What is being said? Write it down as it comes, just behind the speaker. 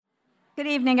Good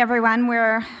evening, everyone.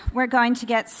 We're going to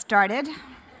get started.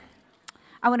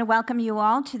 I want to welcome you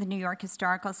all to the New York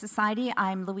Historical Society.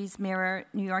 I'm Louise Mirror,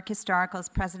 New York Historical's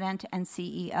president and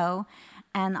CEO,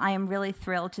 and I am really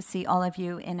thrilled to see all of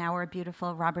you in our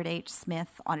beautiful Robert H.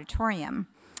 Smith Auditorium.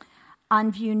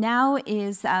 On view now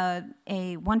is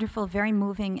a wonderful, very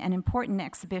moving, and important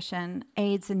exhibition,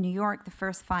 AIDS in New York, the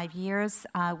First 5 Years,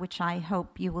 which I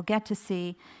hope you will get to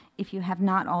see if you have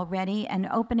not already. And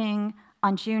opening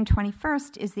on June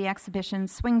 21st is the exhibition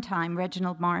Swing Time,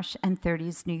 Reginald Marsh and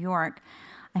 30s New York.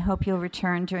 I hope you'll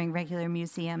return during regular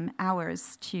museum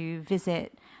hours to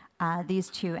visit these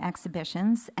two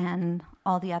exhibitions and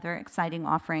all the other exciting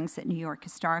offerings at New York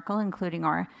Historical, including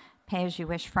our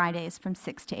Pay-As-You-Wish Fridays from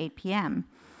 6 to 8 p.m.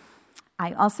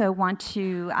 I also want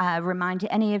to remind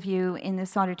any of you in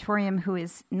this auditorium who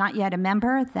is not yet a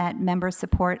member that members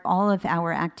support all of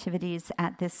our activities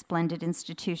at this splendid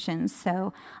institution.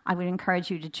 So I would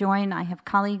encourage you to join. I have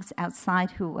colleagues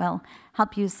outside who will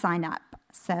help you sign up.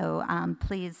 So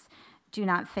please do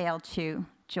not fail to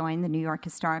join the New York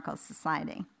Historical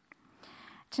Society.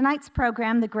 Tonight's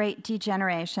program, The Great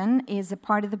Degeneration, is a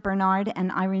part of the Bernard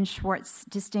and Irene Schwartz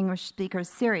Distinguished Speakers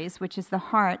Series, which is the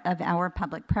heart of our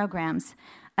public programs.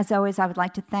 As always, I would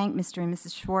like to thank Mr. and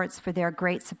Mrs. Schwartz for their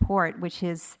great support, which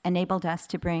has enabled us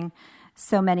to bring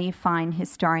so many fine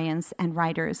historians and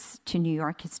writers to New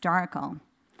York Historical.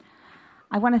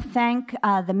 I want to thank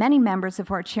the many members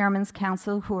of our Chairman's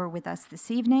Council who are with us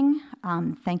this evening.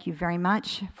 Thank you very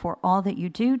much for all that you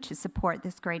do to support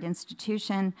this great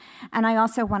institution. And I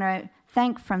also want to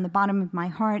thank from the bottom of my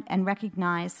heart and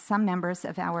recognize some members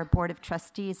of our Board of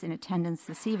Trustees in attendance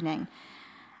this evening.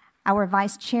 Our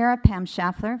Vice Chair, Pam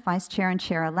Schaffler, Vice Chair and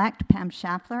Chair-elect Pam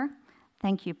Schaffler.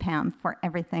 Thank you, Pam, for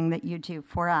everything that you do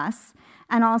for us.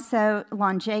 And also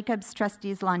Lon Jacobs,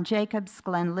 Trustees Lon Jacobs,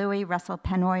 Glenn Louie, Russell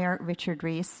Penoyer, Richard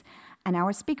Reese, and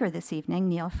our speaker this evening,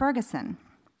 Neil Ferguson.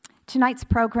 Tonight's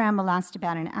program will last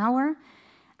about an hour,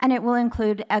 and it will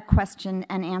include a question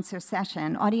and answer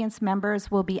session. Audience members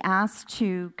will be asked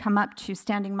to come up to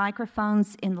standing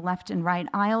microphones in the left and right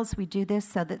aisles. We do this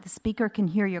so that the speaker can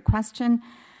hear your question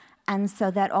and so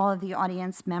that all of the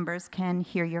audience members can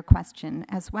hear your question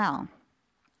as well.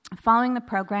 Following the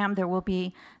program, there will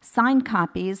be signed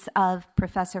copies of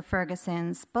Professor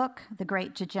Ferguson's book, The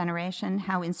Great Degeneration,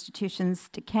 How Institutions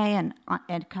Decay and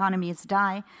Economies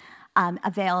Die,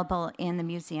 available in the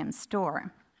museum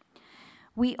store.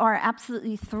 We are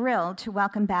absolutely thrilled to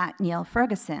welcome back Neil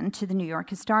Ferguson to the New York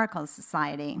Historical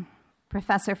Society.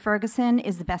 Professor Ferguson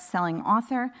is a best-selling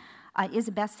author,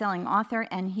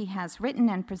 and he has written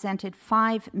and presented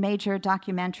 5 major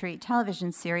documentary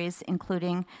television series,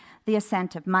 including The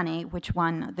Ascent of Money, which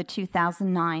won the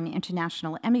 2009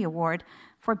 International Emmy Award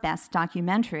for Best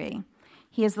Documentary.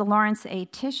 He is the Lawrence A.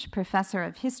 Tisch Professor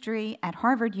of History at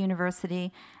Harvard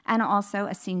University and also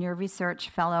a Senior Research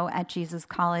Fellow at Jesus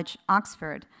College,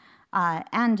 Oxford,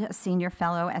 and a Senior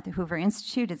Fellow at the Hoover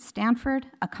Institute at Stanford,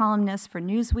 a columnist for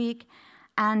Newsweek,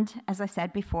 and, as I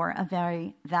said before, a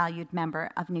very valued member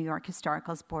of New York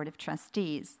Historical's Board of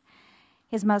Trustees.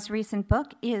 His most recent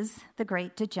book is The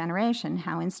Great Degeneration,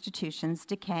 How Institutions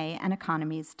Decay and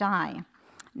Economies Die.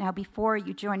 Now, before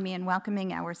you join me in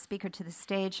welcoming our speaker to the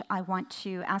stage, I want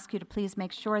to ask you to please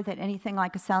make sure that anything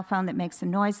like a cell phone that makes a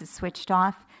noise is switched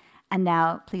off. And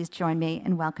now, please join me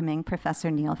in welcoming Professor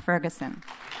Neil Ferguson.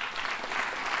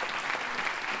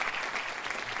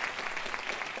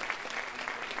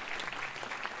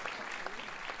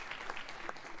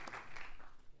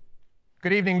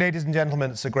 Good evening, ladies and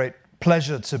gentlemen. It's a great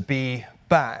pleasure to be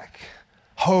back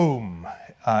home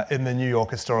in the New York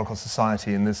Historical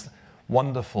Society in this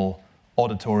wonderful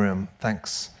auditorium.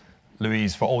 Thanks,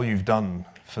 Louise, for all you've done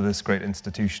for this great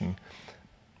institution.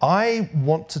 I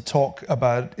want to talk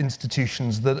about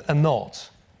institutions that are not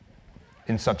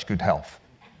in such good health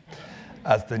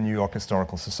as the New York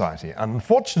Historical Society. And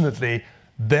unfortunately,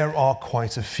 there are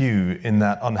quite a few in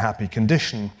that unhappy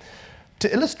condition.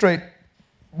 To illustrate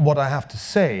what I have to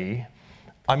say,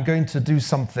 I'm going to do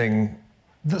something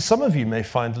that some of you may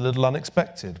find a little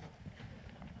unexpected.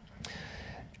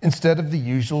 Instead of the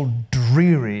usual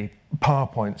dreary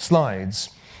PowerPoint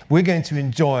slides, we're going to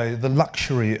enjoy the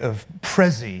luxury of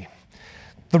Prezi.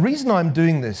 The reason I'm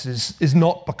doing this is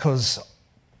not because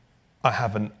I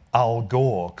have an Al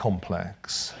Gore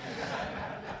complex.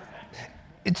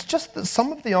 It's just that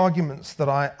some of the arguments that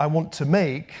I want to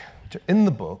make in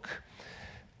the book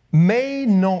may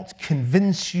not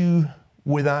convince you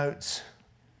without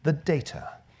the data.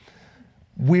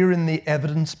 We're in the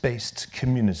evidence-based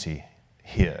community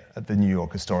here at the New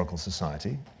York Historical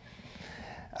Society,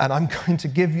 and I'm going to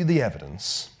give you the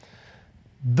evidence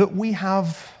that we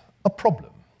have a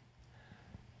problem.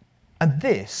 And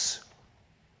this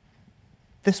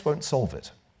won't solve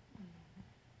it.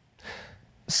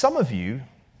 Some of you,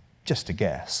 just a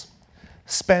guess,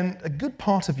 spent a good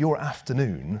part of your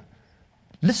afternoon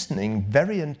listening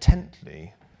very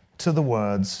intently to the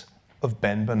words of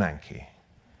Ben Bernanke,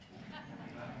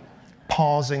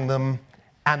 parsing them,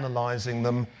 analysing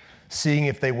them, seeing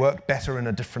if they work better in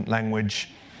a different language.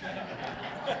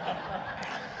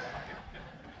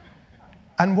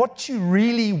 And what you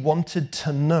really wanted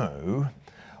to know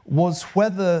was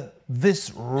whether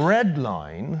this red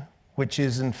line, which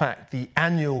is in fact the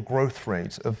annual growth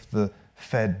rate of the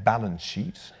Fed balance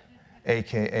sheet,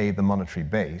 aka the monetary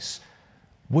base,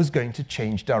 was going to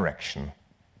change direction,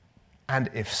 and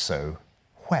if so,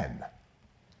 when?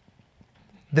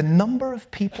 The number of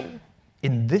people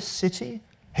in this city,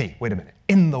 hey, wait a minute,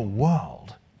 in the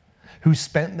world, who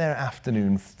spent their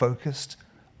afternoon focused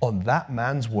on that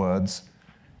man's words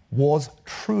was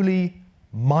truly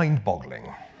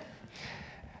mind-boggling.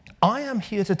 I am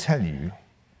here to tell you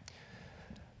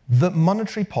that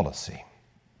monetary policy,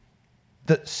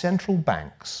 that central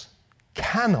banks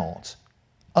cannot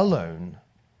alone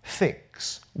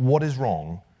fix what is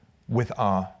wrong with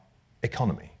our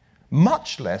economy,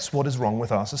 much less what is wrong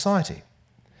with our society.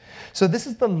 So this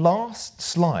is the last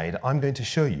slide I'm going to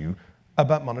show you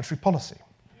about monetary policy.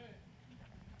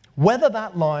 Whether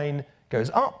that line goes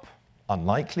up,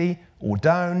 unlikely, or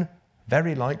down,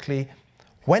 very likely,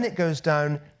 when it goes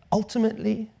down,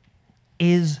 ultimately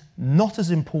is not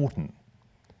as important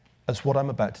as what I'm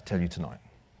about to tell you tonight.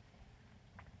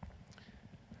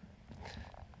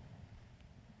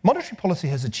 Monetary policy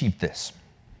has achieved this.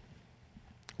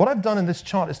 What I've done in this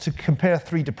chart is to compare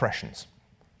three depressions.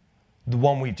 The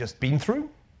one we've just been through,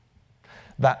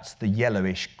 that's the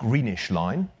yellowish-greenish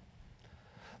line.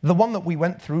 The one that we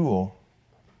went through, or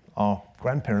our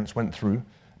grandparents went through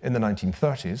in the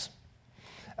 1930s,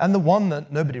 and the one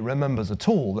that nobody remembers at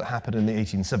all that happened in the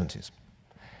 1870s.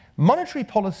 Monetary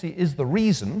policy is the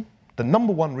reason, the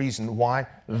number one reason why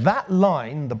that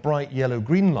line, the bright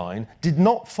yellow-green line, did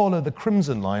not follow the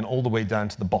crimson line all the way down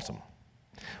to the bottom.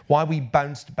 Why we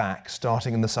bounced back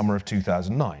starting in the summer of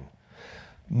 2009.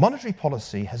 Monetary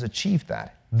policy has achieved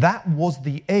that. That was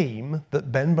the aim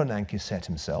that Ben Bernanke set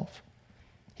himself.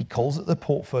 He calls it the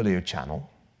portfolio channel.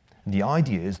 And the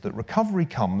idea is that recovery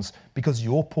comes because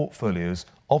your portfolios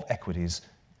of equities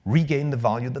regain the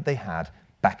value that they had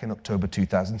back in October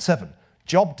 2007.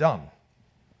 Job done.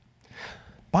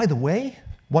 By the way,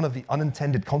 one of the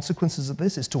unintended consequences of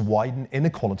this is to widen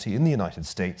inequality in the United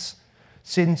States,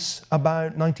 since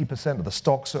about 90% of the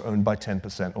stocks are owned by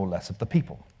 10% or less of the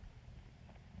people.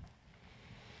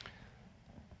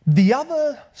 The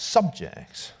other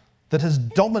subject that has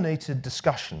dominated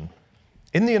discussion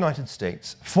in the United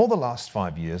States for the last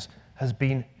 5 years has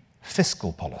been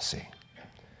fiscal policy.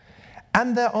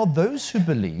 And there are those who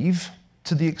believe,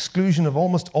 to the exclusion of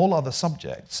almost all other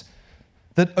subjects,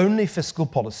 that only fiscal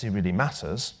policy really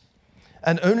matters,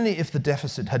 and only if the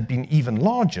deficit had been even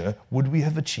larger would we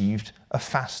have achieved a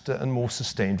faster and more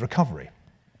sustained recovery.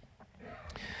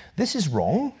 This is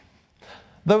wrong,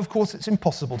 though of course it's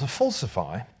impossible to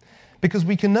falsify, because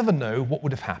we can never know what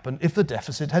would have happened if the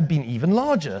deficit had been even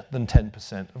larger than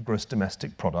 10% of gross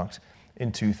domestic product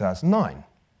in 2009.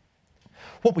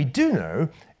 What we do know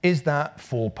is that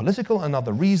for political and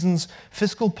other reasons,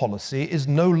 fiscal policy is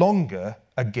no longer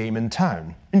a game in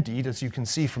town. Indeed, as you can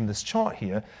see from this chart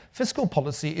here, fiscal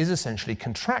policy is essentially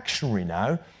contractionary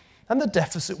now, and the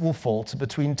deficit will fall to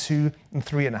between 2 and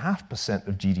 3.5%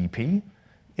 of GDP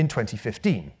in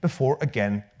 2015, before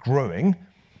again growing,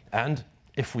 and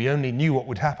if we only knew what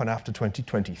would happen after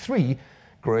 2023,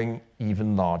 growing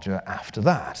even larger after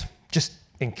that. Just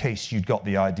in case you'd got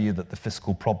the idea that the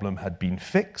fiscal problem had been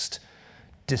fixed,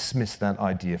 dismiss that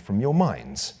idea from your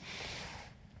minds.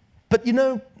 But you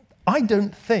know, I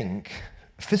don't think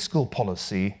fiscal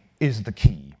policy is the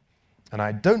key. And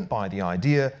I don't buy the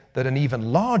idea that an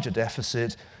even larger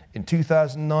deficit in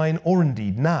 2009, or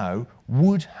indeed now,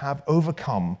 would have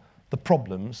overcome the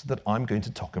problems that I'm going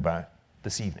to talk about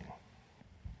this evening.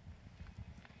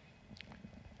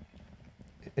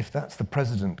 If that's the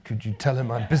president, could you tell him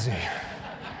I'm busy?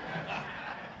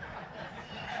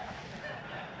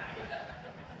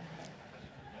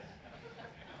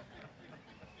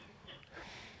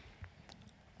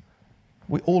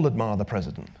 We all admire the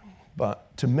president,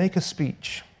 but to make a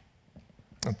speech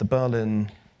at the Berlin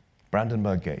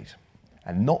Brandenburg Gate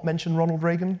and not mention Ronald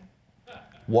Reagan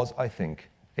was, I think,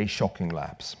 a shocking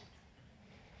lapse.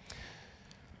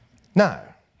 Now,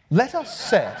 let us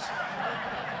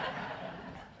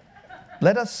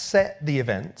set the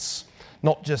events,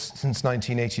 not just since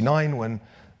 1989 when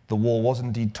the wall was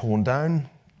indeed torn down,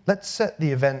 let's set the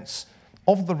events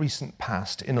of the recent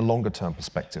past in a longer-term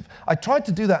perspective. I tried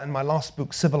to do that in my last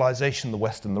book, Civilization, the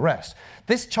West and the Rest.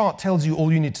 This chart tells you all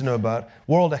you need to know about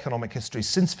world economic history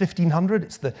since 1500.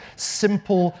 It's the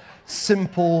simple,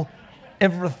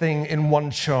 everything in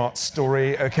one chart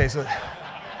story. Okay, so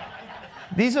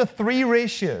these are three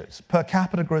ratios: per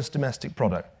capita gross domestic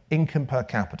product, income per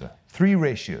capita. Three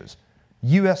ratios.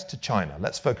 US to China.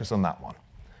 Let's focus on that one.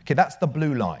 Okay, that's the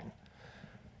blue line.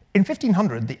 In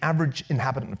 1500, the average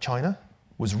inhabitant of China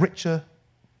was richer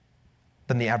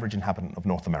than the average inhabitant of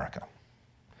North America.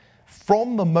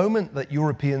 From the moment that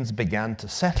Europeans began to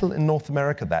settle in North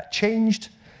America, that changed,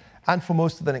 and for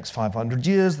most of the next 500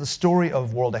 years, the story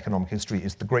of world economic history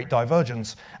is the Great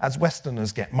Divergence, as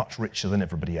Westerners get much richer than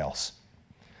everybody else.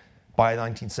 By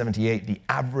 1978, the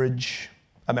average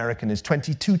American is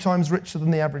 22 times richer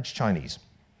than the average Chinese.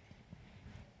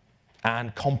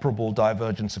 And comparable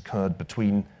divergence occurred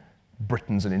between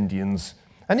Britons and Indians,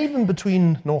 and even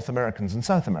between North Americans and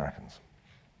South Americans.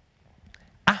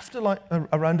 After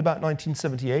around about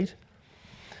 1978,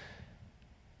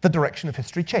 the direction of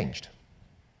history changed.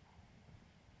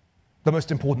 The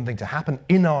most important thing to happen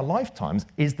in our lifetimes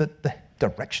is that the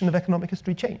direction of economic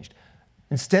history changed.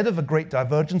 Instead of a great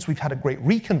divergence, we've had a great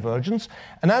reconvergence,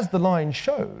 and as the line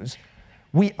shows,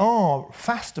 we are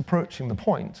fast approaching the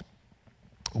point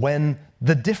when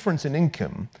the difference in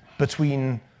income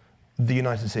between the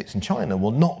United States and China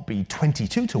will not be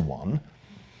 22 to 1.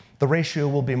 The ratio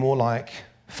will be more like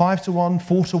 5 to 1,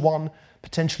 4 to 1,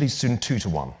 potentially soon 2 to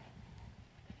 1.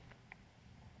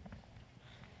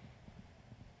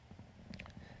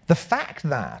 The fact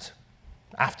that,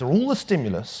 after all the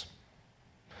stimulus,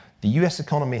 the US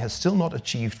economy has still not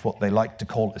achieved what they like to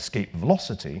call escape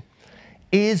velocity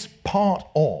is part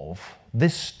of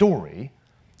this story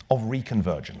of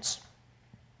reconvergence.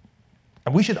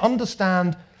 And we should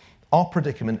understand our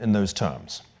predicament in those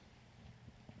terms.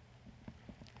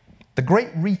 The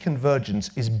great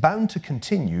reconvergence is bound to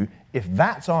continue if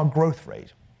that's our growth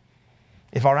rate.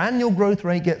 If our annual growth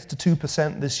rate gets to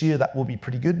 2% this year, that will be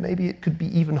pretty good. Maybe it could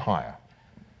be even higher.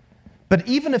 But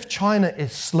even if China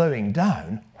is slowing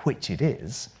down, which it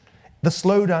is, the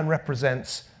slowdown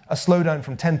represents a slowdown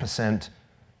from 10%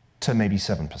 to maybe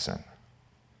 7%.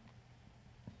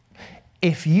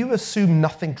 If you assume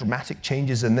nothing dramatic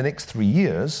changes in the next 3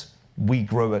 years, we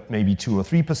grow at maybe 2 or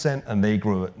 3% and they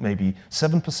grow at maybe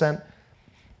 7%,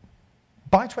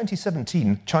 by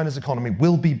 2017, China's economy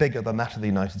will be bigger than that of the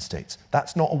United States.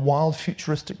 That's not a wild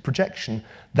futuristic projection.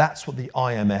 That's what the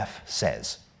IMF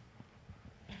says.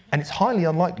 And it's highly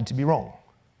unlikely to be wrong,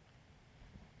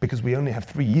 because we only have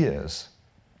 3 years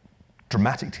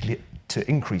dramatically to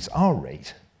increase our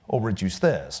rate or reduce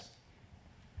theirs.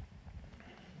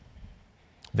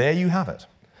 There you have it.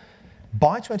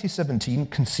 By 2017,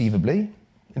 conceivably,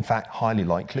 in fact, highly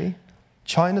likely,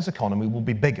 China's economy will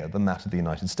be bigger than that of the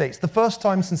United States. The first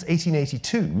time since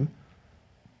 1882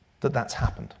 that that's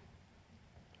happened.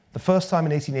 The first time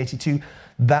in 1882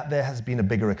 that there has been a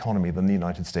bigger economy than the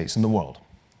United States in the world.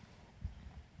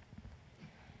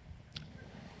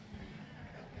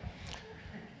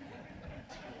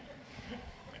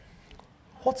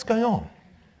 What's going on?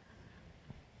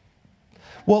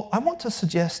 Well, I want to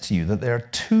suggest to you that there are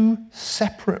two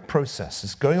separate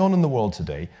processes going on in the world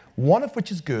today, one of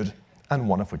which is good and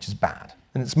one of which is bad.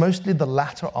 And it's mostly the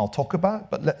latter I'll talk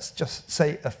about, but let's just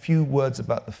say a few words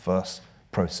about the first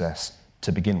process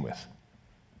to begin with.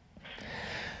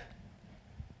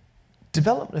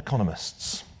 Development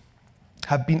economists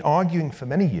have been arguing for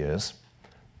many years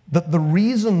that the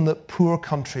reason that poor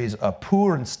countries are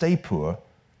poor and stay poor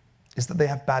is that they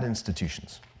have bad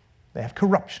institutions. They have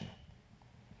corruption,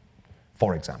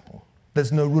 for example.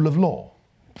 There's no rule of law,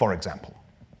 for example.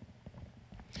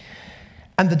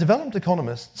 And the development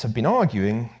economists have been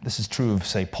arguing, this is true of,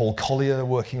 say, Paul Collier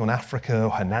working on Africa, or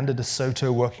Hernando de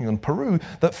Soto working on Peru,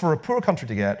 that for a poor country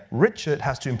to get richer, it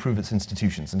has to improve its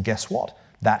institutions. And guess what?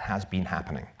 That has been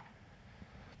happening.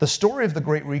 The story of the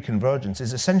Great Reconvergence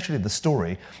is essentially the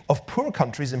story of poor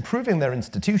countries improving their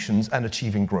institutions and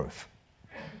achieving growth.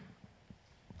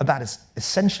 And that is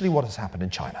essentially what has happened in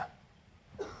China.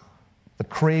 The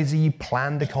crazy,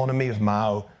 planned economy of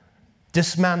Mao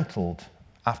dismantled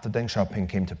after Deng Xiaoping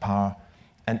came to power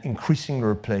and increasingly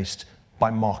replaced by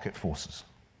market forces.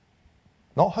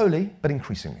 Not wholly, but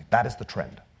increasingly. That is the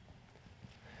trend.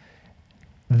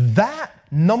 That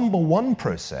number one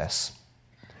process,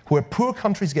 where poor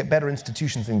countries get better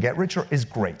institutions and get richer, is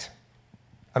great.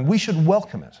 And we should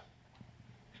welcome it.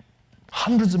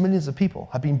 Hundreds of millions of people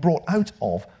have been brought out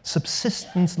of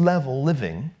subsistence level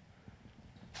living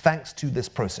thanks to this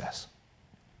process.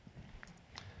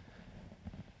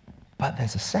 But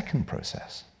there's a second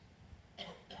process,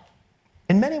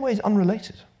 in many ways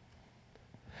unrelated,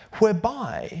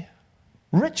 whereby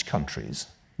rich countries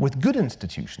with good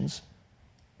institutions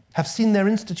have seen their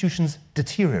institutions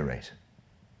deteriorate.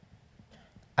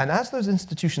 And as those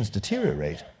institutions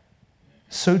deteriorate,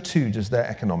 so too does their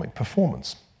economic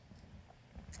performance.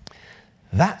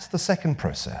 That's the second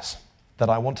process that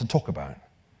I want to talk about.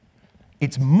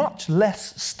 It's much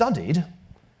less studied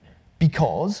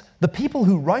because the people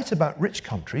who write about rich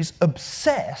countries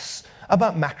obsess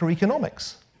about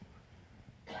macroeconomics.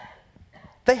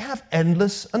 They have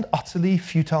endless and utterly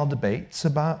futile debates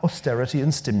about austerity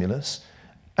and stimulus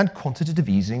and quantitative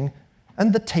easing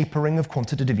and the tapering of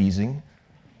quantitative easing,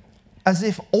 as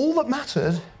if all that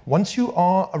mattered once you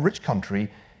are a rich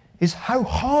country is how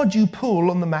hard you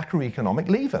pull on the macroeconomic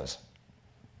levers.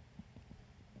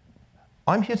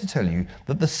 I'm here to tell you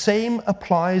that the same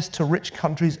applies to rich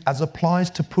countries as applies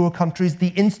to poor countries. The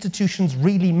institutions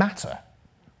really matter.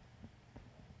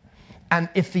 And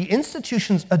if the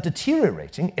institutions are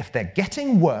deteriorating, if they're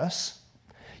getting worse,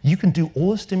 you can do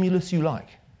all the stimulus you like.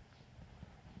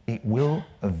 It will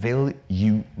avail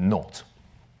you not.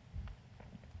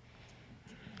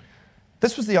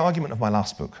 This was the argument of my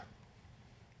last book.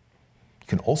 You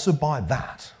can also buy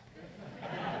that.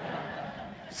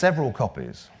 Several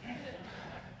copies.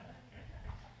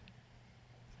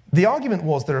 The argument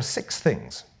was there are 6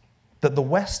 things that the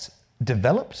West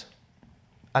developed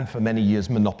and for many years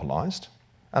monopolized,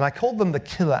 and I called them the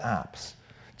killer apps,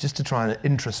 just to try and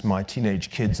interest my teenage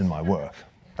kids in my work.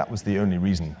 That was the only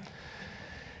reason.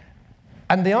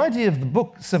 And the idea of the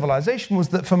book, Civilization, was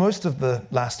that for most of the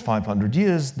last 500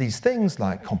 years, these things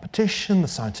like competition, the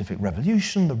scientific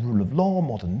revolution, the rule of law,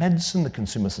 modern medicine, the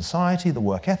consumer society, the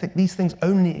work ethic, these things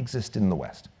only exist in the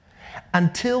West.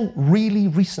 Until really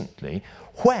recently,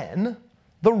 when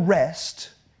the rest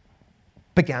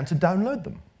began to download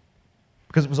them,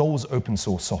 because it was always open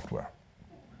source software.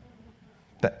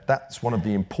 That's one of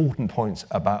the important points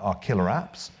about our killer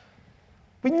apps.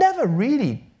 We never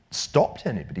really stopped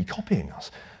anybody copying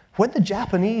us. When the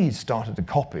Japanese started to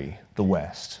copy the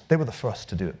West, they were the first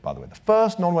to do it, by the way. The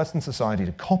first non-Western society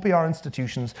to copy our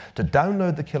institutions, to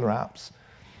download the killer apps,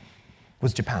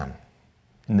 was Japan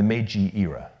in the Meiji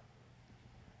era.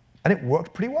 And it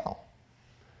worked pretty well.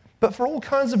 But for all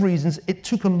kinds of reasons, it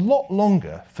took a lot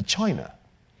longer for China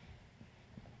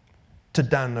to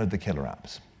download the killer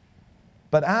apps.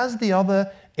 But as the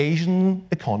other Asian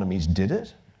economies did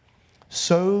it,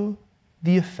 so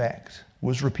the effect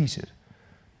was repeated.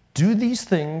 Do these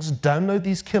things, download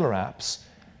these killer apps,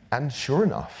 and sure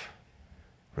enough,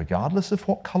 regardless of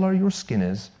what color your skin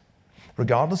is,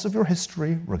 regardless of your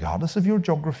history, regardless of your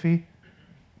geography,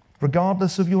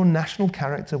 regardless of your national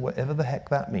character, whatever the heck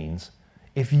that means,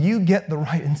 if you get the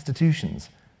right institutions,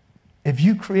 if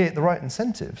you create the right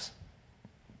incentives,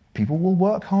 people will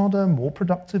work harder, more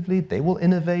productively, they will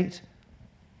innovate.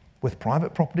 With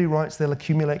private property rights, they'll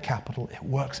accumulate capital. It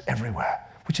works everywhere,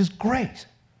 which is great.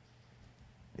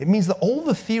 It means that all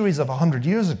the theories of 100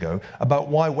 years ago about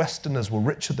why Westerners were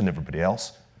richer than everybody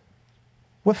else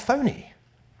were phony.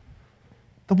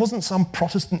 There wasn't some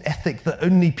Protestant ethic that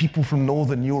only people from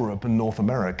Northern Europe and North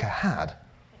America had.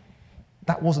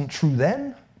 That wasn't true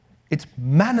then. It's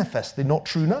manifestly not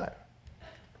true now.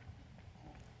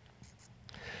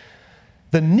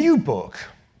 The new book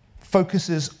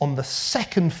focuses on the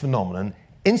second phenomenon,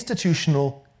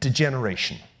 institutional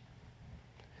degeneration.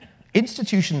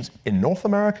 Institutions in North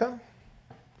America,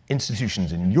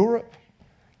 institutions in Europe,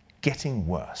 getting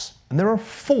worse. And there are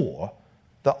 4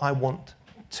 that I want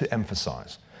to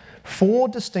emphasize. 4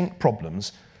 distinct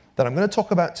problems that I'm going to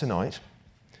talk about tonight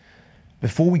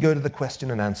before we go to the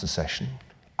question and answer session.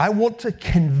 I want to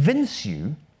convince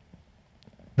you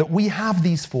that we have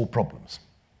these 4 problems.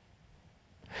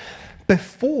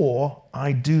 Before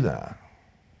I do that,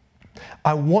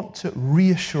 I want to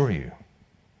reassure you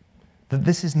that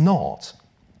this is not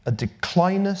a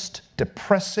declinist,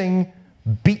 depressing,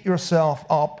 beat yourself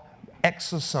up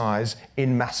exercise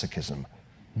in masochism.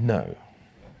 No.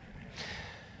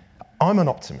 I'm an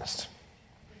optimist.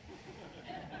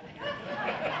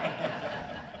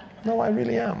 No, I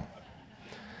really am.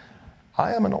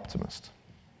 I am an optimist.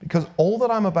 Because all that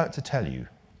I'm about to tell you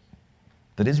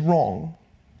that is wrong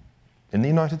in the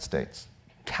United States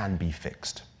can be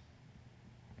fixed.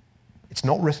 It's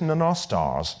not written in our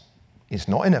stars. It's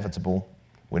not inevitable.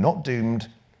 We're not doomed.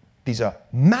 These are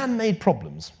man-made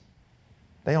problems.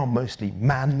 They are mostly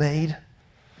man-made,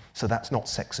 so that's not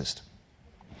sexist.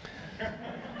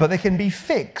 But they can be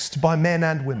fixed by men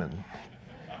and women.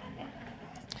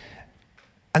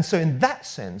 And so in that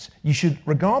sense, you should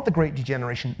regard the Great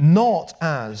Degeneration not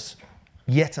as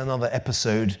yet another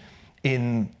episode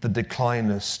in the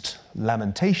declinist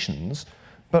lamentations,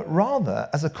 but rather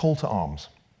as a call to arms.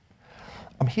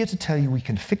 I'm here to tell you we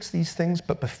can fix these things,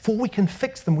 but before we can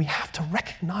fix them, we have to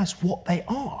recognize what they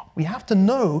are. We have to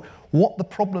know what the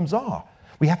problems are.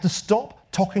 We have to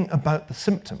stop talking about the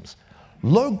symptoms.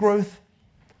 Low growth,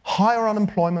 higher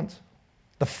unemployment,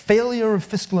 the failure of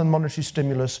fiscal and monetary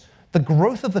stimulus, the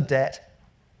growth of the debt,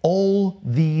 all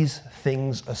these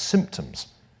things are symptoms.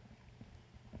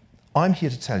 I'm here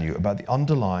to tell you about the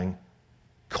underlying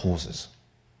causes.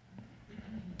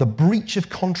 The breach of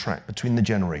contract between the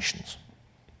generations.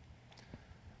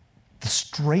 The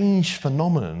strange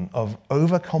phenomenon of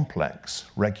over-complex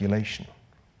regulation.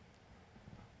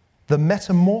 The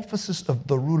metamorphosis of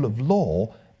the rule of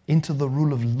law into the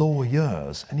rule of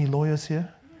lawyers. Any lawyers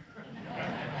here?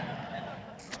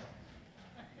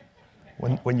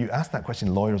 When you ask that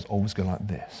question, lawyers always go like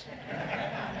this.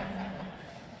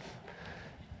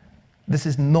 This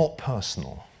is not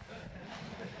personal.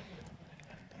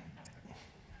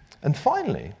 And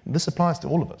finally, this applies to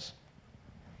all of us,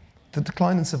 the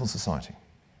decline in civil society.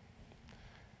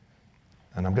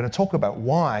 And I'm going to talk about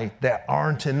why there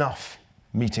aren't enough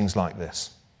meetings like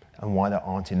this and why there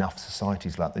aren't enough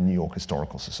societies like the New York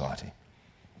Historical Society.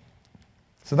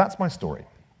 So that's my story.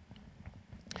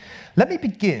 Let me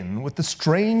begin with the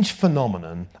strange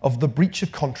phenomenon of the breach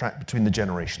of contract between the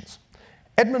generations.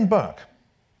 Edmund Burke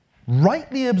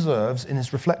rightly observes in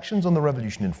his reflections on the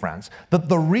revolution in France that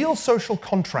the real social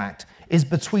contract is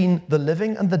between the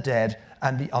living and the dead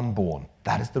and the unborn.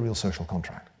 That is the real social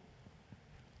contract.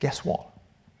 Guess what?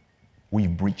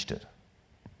 We've breached it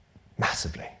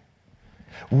massively.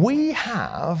 We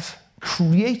have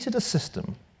created a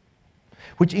system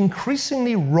which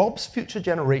increasingly robs future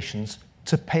generations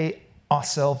to pay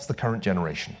ourselves, the current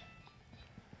generation.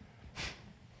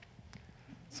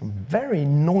 Some very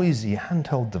noisy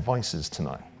handheld devices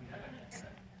tonight.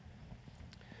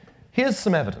 Here's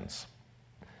some evidence.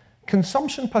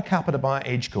 Consumption per capita by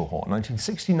age cohort,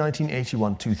 1960,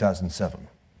 1981, 2007.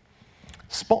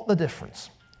 Spot the difference.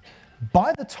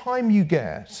 By the time you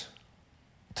get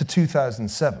to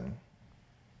 2007,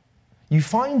 you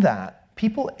find that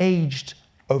people aged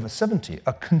over 70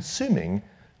 are consuming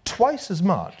twice as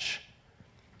much.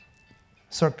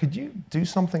 Sir, could you do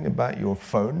something about your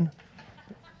phone?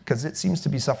 Because it seems to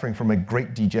be suffering from a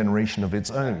great degeneration of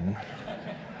its own.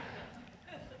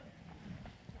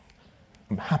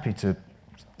 I'm happy to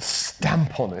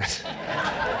stamp on it.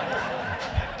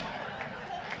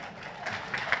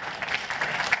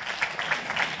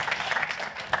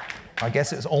 I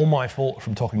guess it's all my fault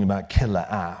from talking about killer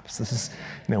apps. This is,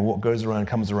 what goes around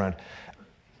comes around.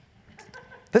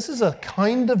 This is a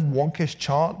kind of wonkish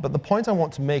chart, but the point I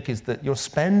want to make is that your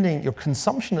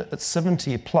consumption at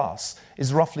 70 plus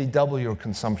is roughly double your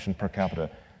consumption per capita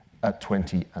at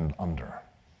 20 and under.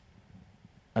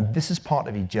 And this is part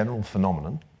of a general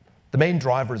phenomenon. The main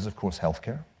driver is, of course,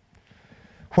 healthcare.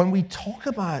 When we talk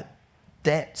about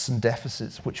debts and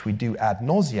deficits, which we do ad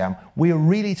nauseam, we are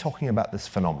really talking about this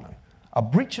phenomenon, a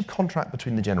breach of contract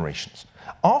between the generations.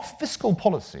 Our fiscal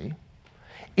policy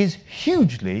is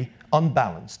hugely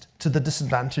unbalanced to the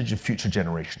disadvantage of future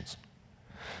generations.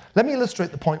 Let me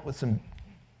illustrate the point with some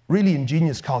really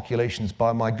ingenious calculations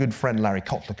by my good friend Larry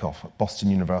Kotlikoff at Boston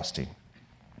University.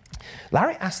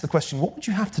 Larry asked the question, what would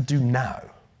you have to do now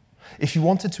if you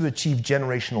wanted to achieve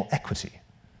generational equity?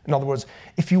 In other words,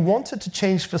 if you wanted to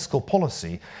change fiscal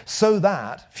policy so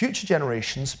that future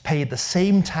generations pay the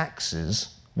same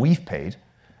taxes we've paid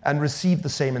and receive the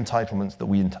same entitlements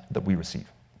that we receive.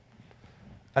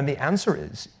 And the answer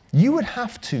is, you would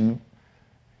have to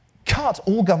cut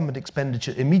all government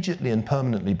expenditure immediately and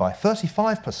permanently by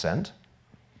 35%,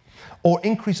 or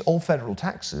increase all federal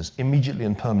taxes immediately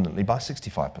and permanently by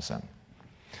 65%.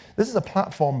 This is a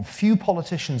platform few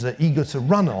politicians are eager to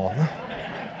run on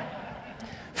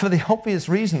for the obvious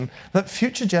reason that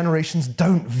future generations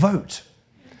don't vote.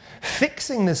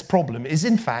 Fixing this problem is,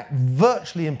 in fact,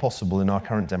 virtually impossible in our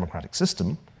current democratic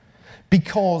system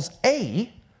because,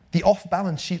 A, the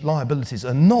off-balance sheet liabilities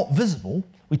are not visible.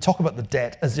 We talk about the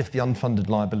debt as if the unfunded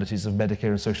liabilities of Medicare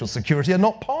and Social Security are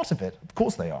not part of it. Of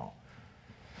course they are.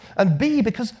 And B,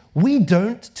 because we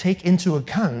don't take into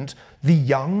account the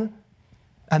young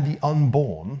and the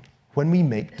unborn when we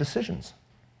make decisions.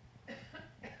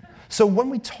 So when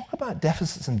we talk about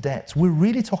deficits and debts, we're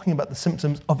really talking about the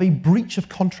symptoms of a breach of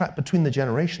contract between the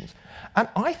generations. And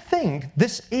I think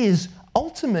this is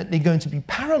ultimately going to be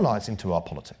paralyzing to our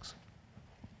politics.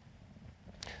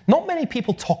 Not many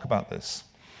people talk about this.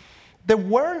 There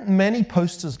weren't many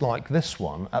posters like this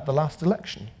one at the last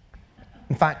election.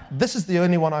 In fact, this is the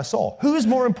only one I saw. Who is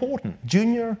more important,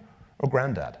 Junior or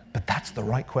granddad? But that's the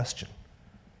right question.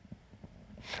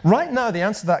 Right now, the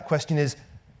answer to that question is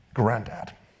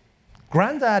granddad.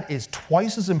 Granddad is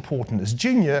twice as important as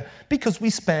junior because we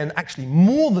spend actually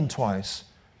more than twice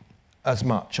as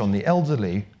much on the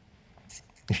elderly,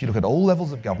 if you look at all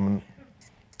levels of government,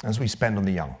 as we spend on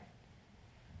the young.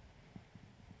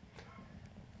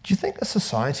 Do you think a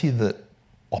society that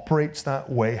operates that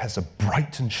way has a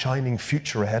bright and shining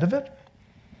future ahead of it?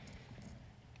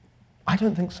 I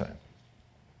don't think so.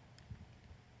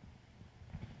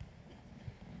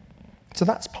 So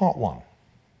that's part one.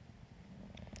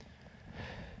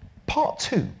 Part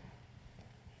two,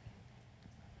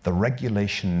 the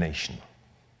regulation nation.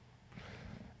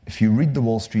 If you read the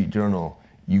Wall Street Journal,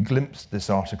 you glimpsed this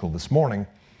article this morning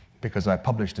because I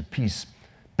published a piece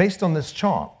based on this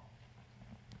chart.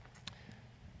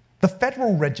 The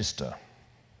Federal Register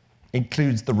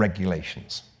includes the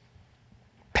regulations.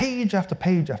 Page after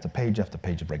page after page after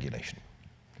page of regulation.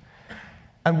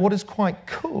 And what is quite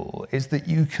cool is that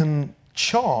you can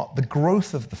chart the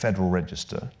growth of the Federal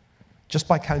Register just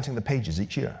by counting the pages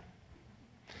each year,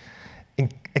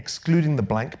 excluding the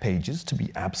blank pages to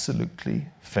be absolutely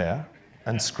fair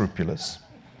and scrupulous.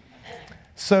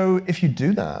 So if you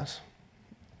do that,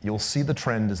 you'll see the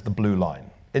trend as the blue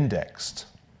line, indexed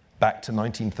back to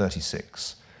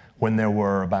 1936, when there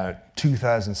were about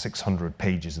 2,600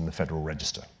 pages in the Federal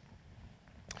Register.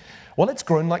 Well, it's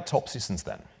grown like Topsy since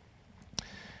then.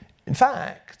 In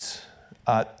fact,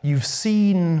 you've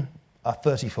seen a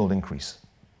 30-fold increase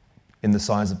in the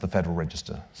size of the Federal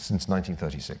Register since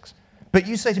 1936. But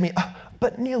you say to me,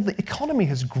 but Neil, the economy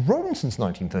has grown since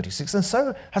 1936, and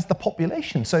so has the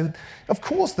population. So, of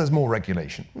course, there's more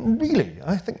regulation. Really,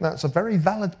 I think that's a very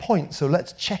valid point, so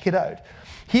let's check it out.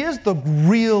 Here's the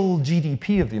real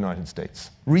GDP of the United States,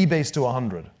 rebased to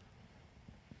 100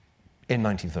 in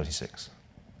 1936.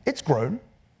 It's grown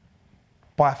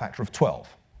by a factor of 12.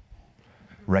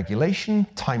 Regulation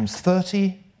times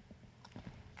 30,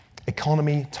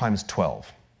 economy times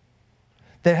 12.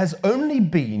 There has only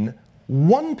been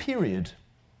one period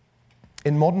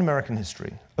in modern American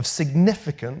history of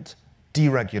significant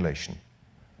deregulation.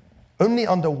 Only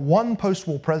under one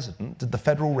post-war president did the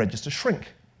Federal Register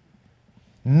shrink.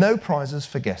 No prizes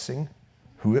for guessing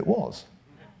who it was.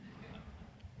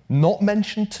 Not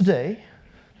mentioned today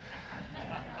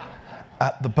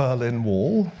at the Berlin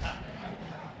Wall,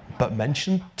 but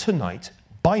mentioned tonight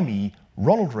by me,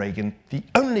 Ronald Reagan, the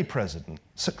only president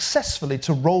successfully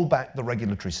to roll back the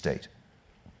regulatory state.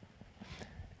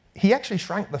 He actually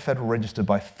shrank the Federal Register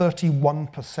by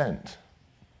 31%.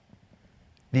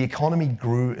 The economy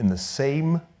grew in the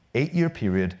same 8-year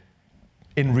period,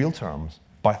 in real terms,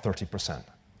 by 30%.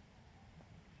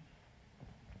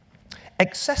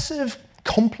 Excessive,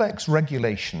 complex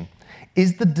regulation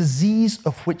is the disease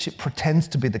of which it pretends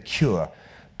to be the cure.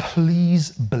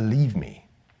 Please believe me.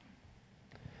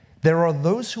 There are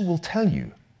those who will tell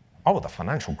you, oh, the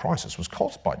financial crisis was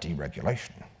caused by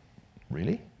deregulation.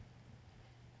 Really?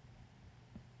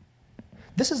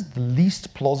 This is the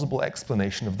least plausible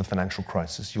explanation of the financial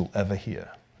crisis you'll ever hear,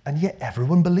 and yet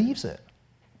everyone believes it.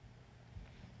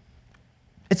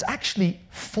 It's actually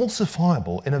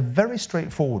falsifiable in a very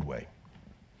straightforward way.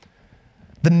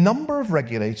 The number of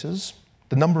regulators,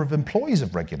 the number of employees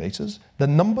of regulators, the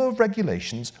number of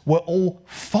regulations were all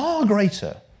far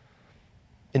greater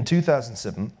in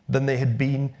 2007 than they had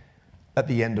been at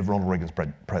the end of Ronald Reagan's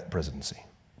presidency.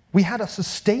 We had a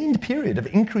sustained period of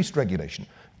increased regulation.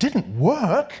 Didn't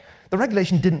work. The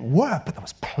regulation didn't work, but there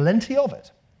was plenty of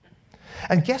it.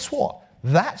 And guess what?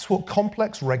 That's what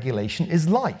complex regulation is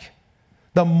like.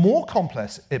 The more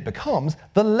complex it becomes,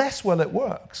 the less well it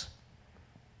works.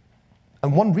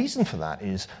 And one reason for that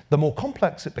is the more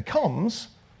complex it becomes,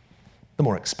 the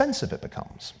more expensive it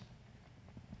becomes.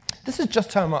 This is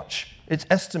just how much it's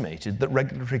estimated that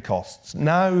regulatory costs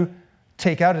now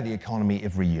take out of the economy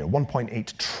every year,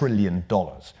 $1.8 trillion,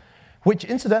 which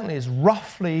incidentally is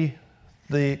roughly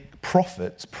the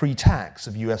profits pre-tax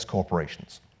of US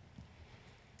corporations.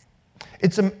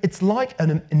 It's like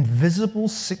an invisible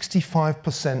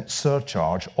 65%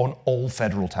 surcharge on all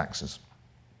federal taxes.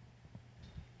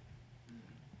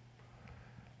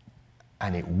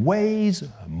 And it weighs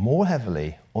more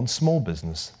heavily on small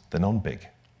business than on big.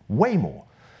 Way more.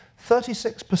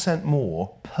 36%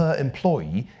 more per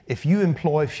employee if you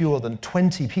employ fewer than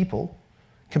 20 people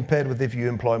compared with if you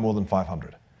employ more than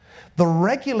 500. The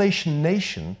regulation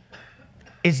nation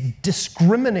is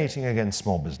discriminating against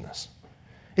small business.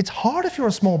 It's hard if you're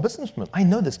a small businessman. I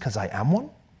know this because I am one.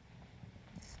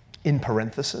 In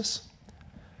parenthesis,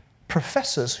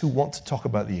 professors who want to talk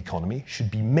about the economy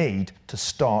should be made to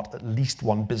start at least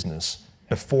one business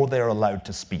before they're allowed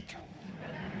to speak.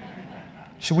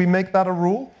 Should we make that a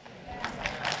rule?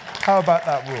 How about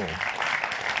that rule?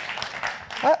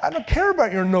 I don't care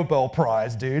about your Nobel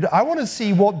Prize, dude. I want to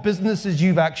see what businesses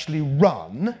you've actually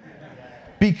run,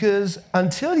 because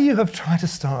until you have tried to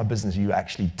start a business, you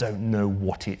actually don't know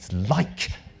what it's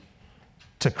like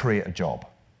to create a job.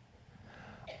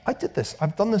 I did this.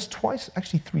 I've done this twice,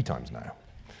 actually 3 times now.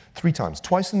 3 times.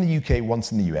 Twice in the UK,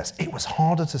 once in the US. It was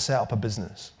harder to set up a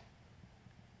business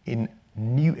in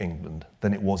New England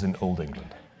than it was in Old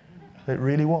England. It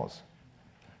really was.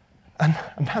 And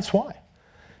that's why.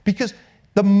 Because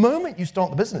the moment you start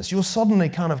the business, you're suddenly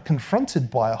kind of confronted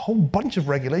by a whole bunch of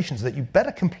regulations that you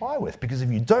better comply with, because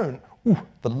if you don't,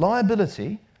 the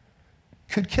liability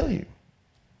could kill you.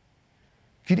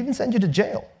 Could even send you to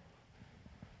jail.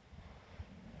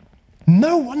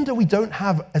 No wonder we don't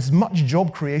have as much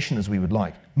job creation as we would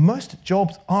like. Most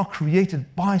jobs are created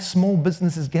by small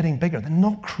businesses getting bigger. They're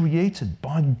not created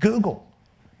by Google.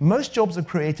 Most jobs are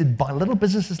created by little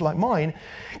businesses like mine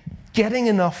getting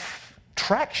enough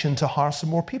traction to hire some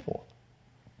more people.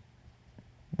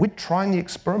 We're trying the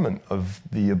experiment of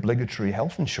the obligatory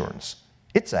health insurance.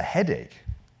 It's a headache.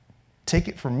 Take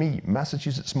it from me,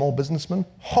 Massachusetts small businessman.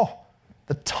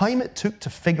 The time it took to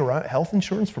figure out health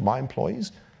insurance for my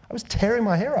employees, I was tearing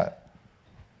my hair out.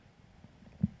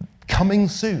 Coming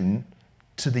soon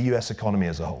to the US economy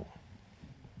as a whole.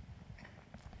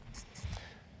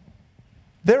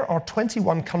 There are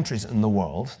 21 countries in the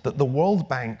world that the World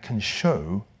Bank can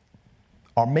show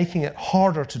are making it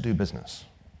harder to do business.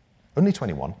 Only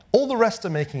 21. All the rest are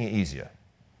making it easier.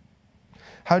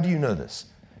 How do you know this?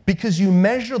 Because you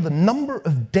measure the number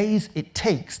of days it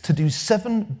takes to do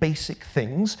 7 basic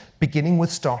things, beginning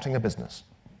with starting a business.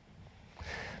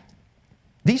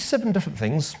 These 7 different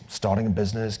things, starting a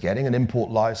business, getting an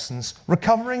import license,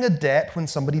 recovering a debt when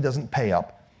somebody doesn't pay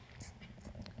up,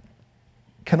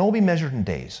 can all be measured in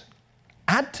days.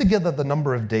 Add together the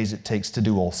number of days it takes to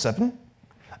do all 7,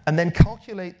 and then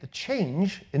calculate the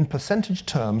change in percentage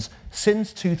terms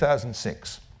since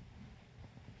 2006.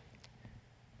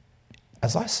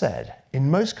 As I said,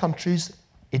 in most countries,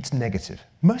 it's negative.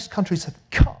 Most countries have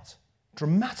cut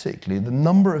dramatically the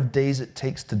number of days it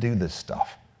takes to do this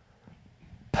stuff.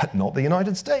 But not the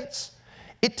United States.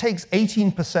 It takes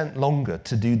 18% longer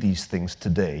to do these things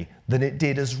today than it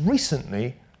did as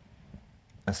recently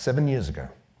as 7 years ago.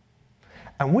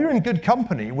 And we're in good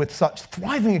company with such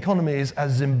thriving economies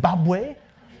as Zimbabwe,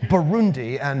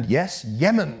 Burundi, and yes,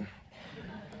 Yemen.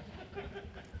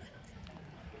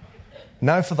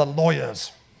 Now for the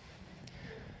lawyers.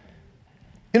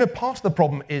 Part of the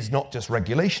problem is not just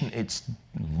regulation, it's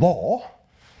law.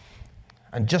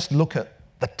 And just look at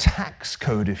the tax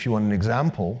code, if you want an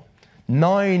example.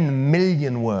 9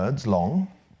 million words long.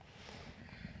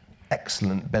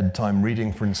 Excellent bedtime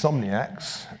reading for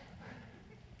insomniacs.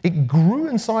 It grew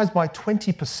in size by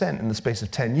 20% in the space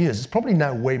of 10 years. It's probably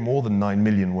now way more than 9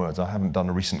 million words. I haven't done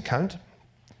a recent count.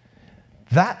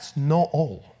 That's not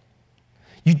all.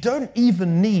 You don't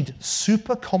even need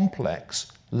super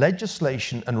complex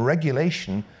legislation and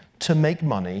regulation to make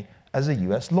money as a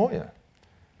US lawyer.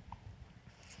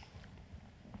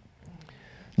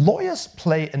 Lawyers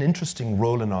play an interesting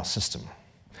role in our system.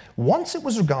 Once it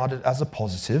was regarded as a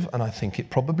positive, and I think it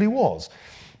probably was,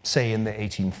 say in the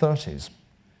 1830s.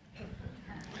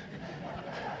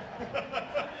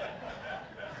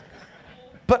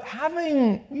 But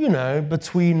having,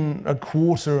 between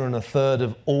 1/4 and 1/3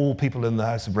 of all people in the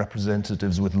House of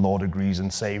Representatives with law degrees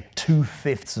and, say,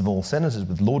 2/5 of all senators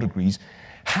with law degrees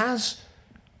has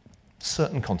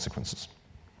certain consequences.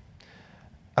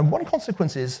 And one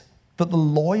consequence is that the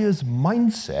lawyer's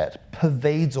mindset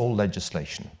pervades all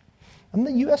legislation. And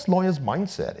the US lawyer's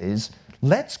mindset is,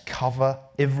 let's cover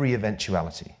every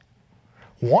eventuality.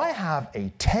 Why have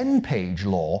a 10-page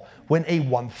law when a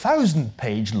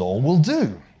 1,000-page law will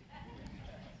do?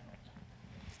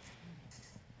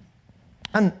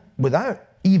 And without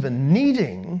even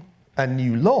needing a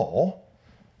new law,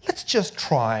 let's just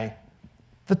try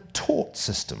the tort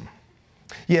system.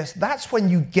 Yes, that's when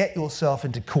you get yourself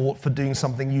into court for doing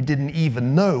something you didn't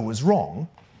even know was wrong,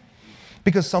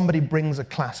 because somebody brings a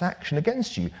class action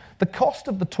against you. The cost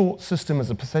of the tort system as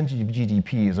a percentage of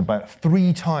GDP is about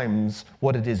 3 times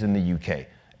what it is in the UK.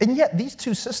 And yet these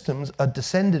 2 systems are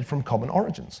descended from common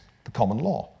origins, the common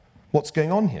law. What's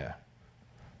going on here?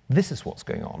 This is what's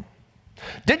going on.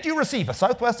 Did you receive a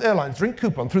Southwest Airlines drink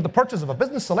coupon through the purchase of a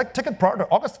Business Select ticket prior to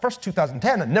August 1st,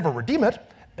 2010 and never redeem it?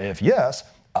 If yes,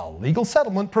 a legal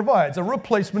settlement provides a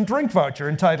replacement drink voucher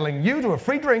entitling you to a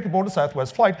free drink aboard a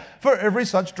Southwest flight for every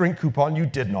such drink coupon you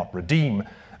did not redeem.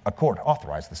 A court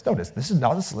authorized this notice. This is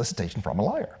not a solicitation from a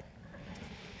liar.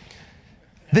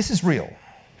 This is real.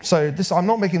 So I'm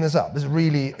not making this up. This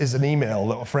really is an email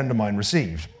that a friend of mine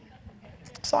received.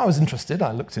 So I was interested.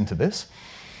 I looked into this.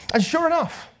 And sure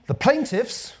enough, the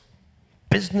plaintiffs,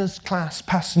 business class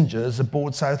passengers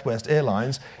aboard Southwest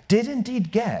Airlines, did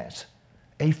indeed get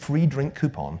a free drink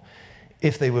coupon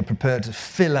if they were prepared to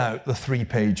fill out the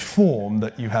 3-page form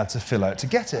that you had to fill out to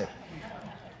get it.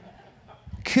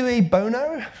 Cui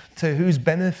bono? To whose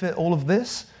benefit all of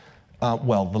this?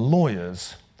 Well, the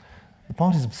lawyers. The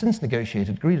parties have since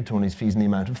negotiated agreed attorneys' fees in the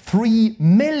amount of $3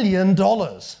 million.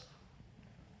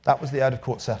 That was the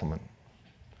out-of-court settlement.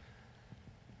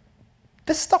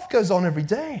 This stuff goes on every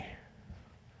day.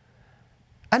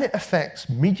 And it affects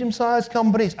medium-sized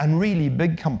companies and really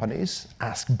big companies.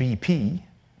 Ask BP.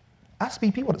 Ask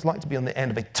BP what it's like to be on the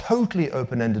end of a totally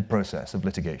open-ended process of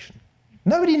litigation.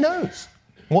 Nobody knows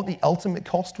what the ultimate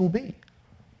cost will be.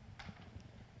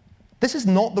 This is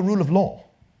not the rule of law,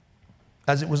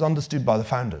 as it was understood by the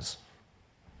founders.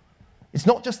 It's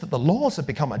not just that the laws have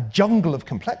become a jungle of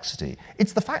complexity,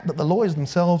 it's the fact that the lawyers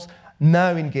themselves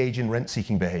now engage in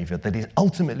rent-seeking behavior that is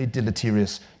ultimately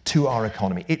deleterious to our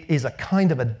economy. It is a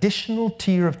kind of additional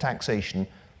tier of taxation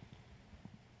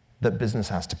that business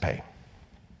has to pay.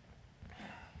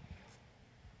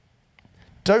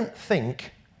 Don't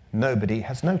think nobody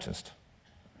has noticed.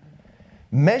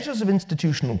 Measures of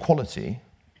institutional quality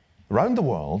around the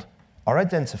world are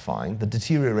identifying the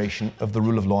deterioration of the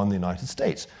rule of law in the United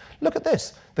States. Look at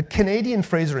this. The Canadian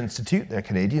Fraser Institute, they're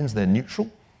Canadians, they're neutral,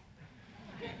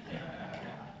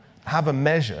 have a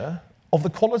measure of the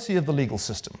quality of the legal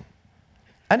system.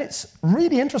 And it's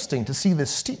really interesting to see this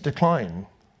steep decline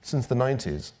since the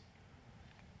 90s,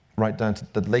 right down to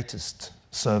the latest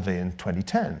survey in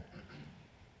 2010.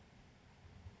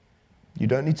 You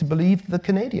don't need to believe the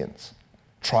Canadians.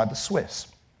 Try the Swiss.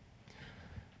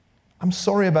 I'm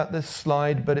sorry about this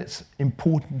slide, but it's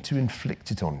important to inflict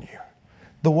it on you.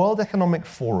 The World Economic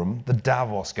Forum, the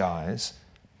Davos guys,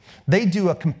 they do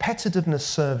a competitiveness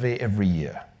survey every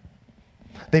year.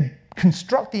 They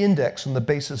construct the index on the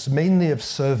basis mainly of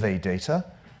survey data,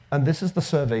 and this is the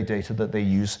survey data that they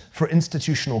use for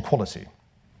institutional quality.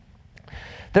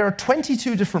 There are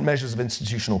 22 different measures of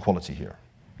institutional quality here.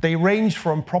 They range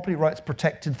from property rights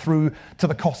protected through to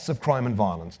the costs of crime and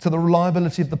violence, to the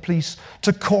reliability of the police,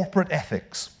 to corporate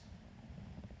ethics.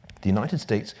 The United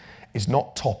States is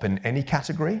not top in any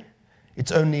category.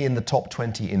 It's only in the top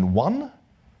 20 in one,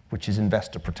 which is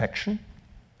investor protection.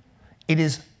 It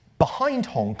is behind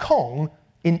Hong Kong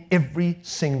in every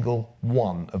single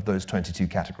one of those 22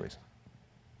 categories.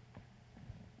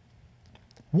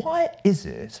 Why is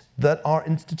it that our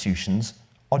institutions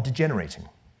are degenerating?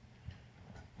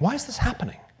 Why is this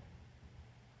happening?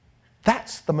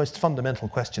 That's the most fundamental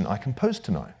question I can pose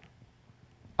tonight.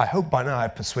 I hope by now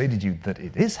I've persuaded you that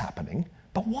it is happening,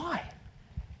 but why?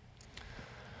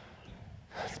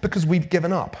 It's because we've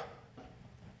given up.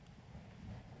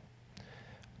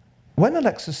 When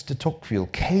Alexis de Tocqueville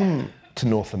came to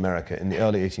North America in the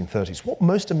early 1830s, what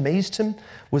most amazed him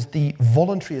was the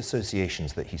voluntary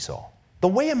associations that he saw. The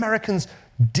way Americans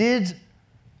did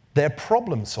their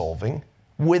problem solving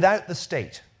without the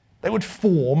state. They would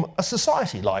form a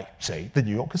society like, say, the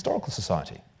New York Historical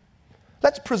Society.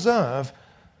 Let's preserve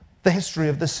the history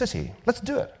of this city. Let's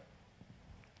do it.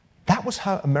 That was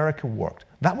how America worked.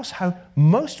 That was how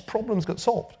most problems got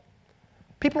solved.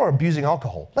 People are abusing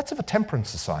alcohol. Let's have a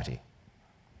temperance society.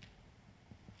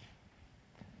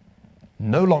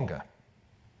 No longer.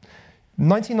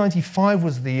 1995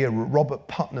 was the year Robert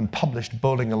Putnam published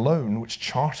Bowling Alone, which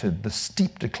charted the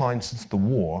steep decline since the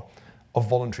war of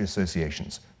voluntary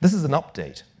associations. This is an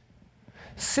update.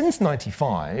 Since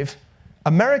 95,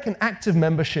 American active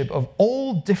membership of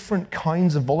all different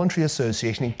kinds of voluntary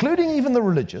association, including even the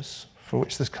religious, for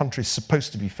which this country is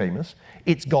supposed to be famous,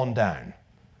 it's gone down.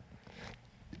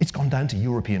 It's gone down to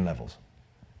European levels.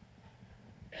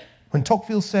 When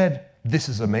Tocqueville said, "This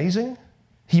is amazing,"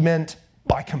 he meant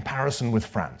by comparison with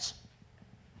France.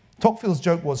 Tocqueville's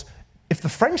joke was, if the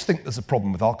French think there's a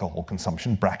problem with alcohol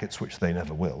consumption, brackets which they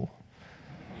never will,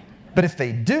 but if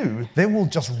they do, they will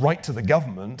just write to the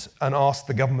government and ask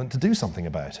the government to do something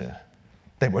about it.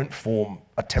 They won't form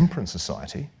a temperance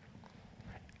society.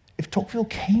 If Tocqueville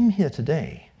came here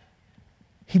today,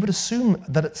 he would assume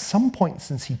that at some point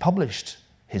since he published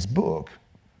his book,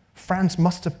 France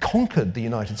must have conquered the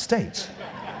United States.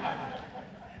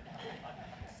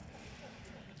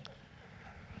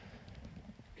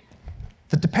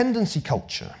 The dependency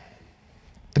culture,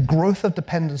 the growth of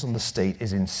dependence on the state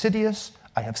is insidious.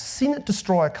 I have seen it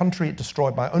destroy a country. It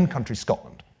destroyed my own country,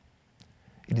 Scotland.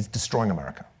 It is destroying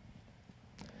America.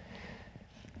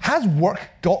 Has work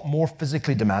got more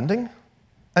physically demanding?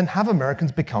 And have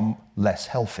Americans become less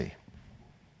healthy?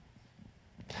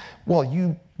 Well,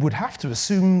 you would have to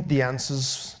assume the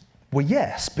answers were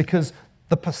yes, because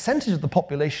the percentage of the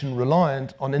population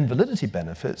reliant on invalidity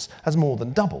benefits has more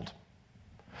than doubled.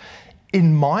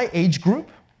 In my age group,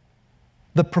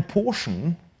 the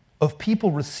proportion of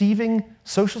people receiving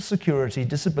Social Security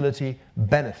disability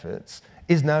benefits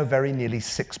is now very nearly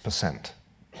 6%.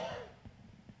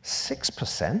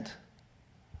 6%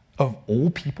 of all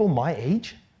people my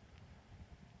age?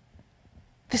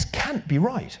 This can't be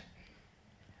right.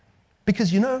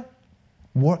 Because,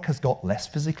 work has got less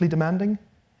physically demanding,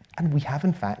 and we have,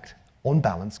 in fact, on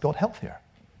balance, got healthier.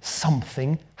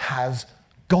 Something has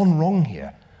gone wrong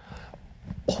here.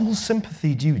 All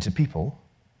sympathy due to people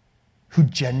who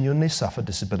genuinely suffer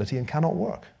disability and cannot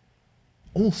work.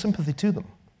 All sympathy to them.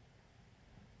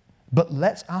 But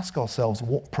let's ask ourselves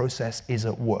what process is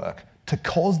at work to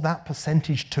cause that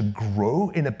percentage to grow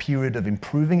in a period of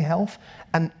improving health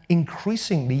and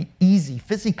increasingly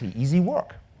physically easy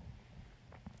work.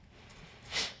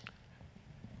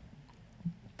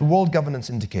 The World Governance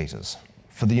Indicators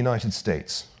for the United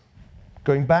States,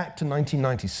 going back to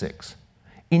 1996,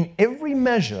 in every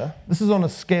measure, this is on a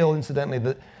scale, incidentally,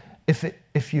 that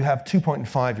if you have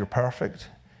 2.5, you're perfect.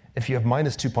 If you have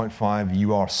minus 2.5,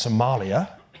 you are Somalia.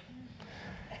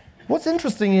 What's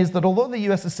interesting is that although the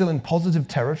US is still in positive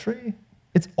territory,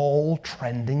 it's all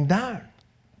trending down.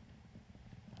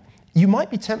 You might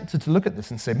be tempted to look at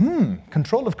this and say,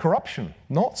 control of corruption,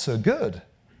 not so good.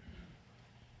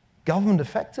 Government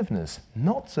effectiveness,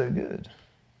 not so good.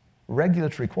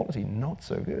 Regulatory quality, not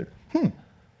so good.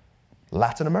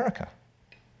 Latin America.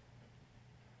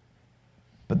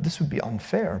 But this would be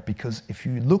unfair because if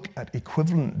you look at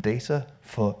equivalent data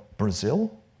for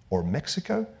Brazil or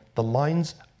Mexico, the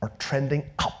lines are trending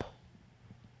up.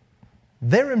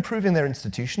 They're improving their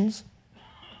institutions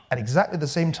at exactly the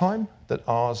same time that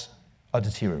ours are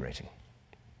deteriorating.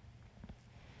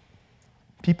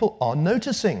 People are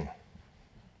noticing.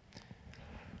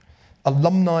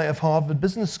 Alumni of Harvard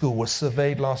Business School were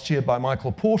surveyed last year by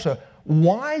Michael Porter.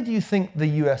 Why do you think the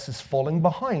US is falling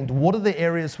behind? What are the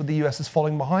areas where the US is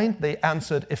falling behind? They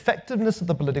answered effectiveness of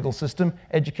the political system,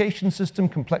 education system,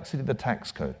 complexity of the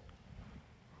tax code.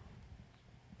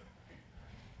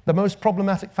 The most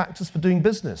problematic factors for doing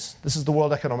business. This is the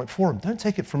World Economic Forum. Don't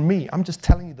take it from me. I'm just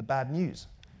telling you the bad news.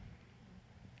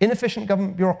 Inefficient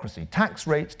government bureaucracy, tax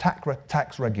rates,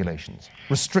 tax regulations,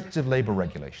 restrictive labor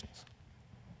regulations.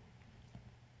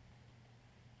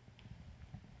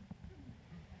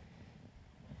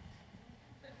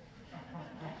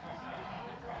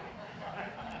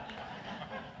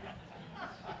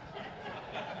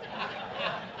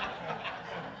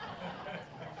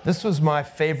 This was my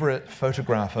favorite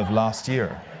photograph of last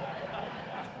year.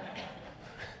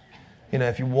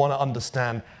 If you want to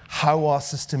understand how our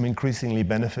system increasingly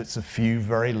benefits a few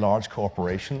very large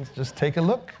corporations, just take a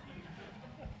look.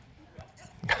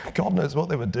 God knows what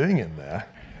they were doing in there.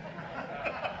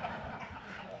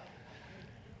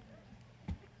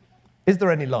 Is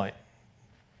there any light?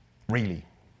 Really?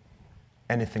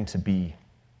 Anything to be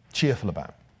cheerful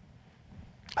about?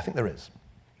 I think there is.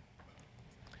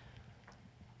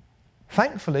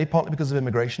 Thankfully, partly because of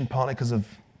immigration, partly because of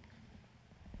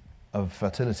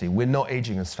fertility, we're not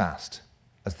aging as fast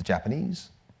as the Japanese,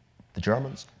 the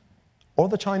Germans, or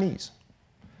the Chinese.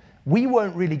 We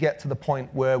won't really get to the point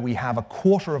where we have a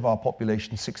quarter of our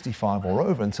population 65 or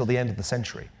over until the end of the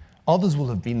century. Others will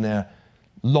have been there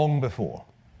long before.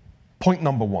 Point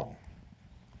number one.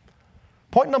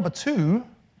 Point number two,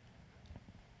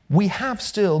 we have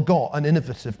still got an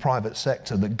innovative private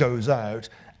sector that goes out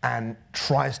and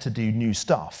tries to do new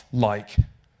stuff, like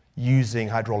using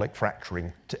hydraulic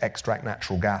fracturing to extract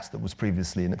natural gas that was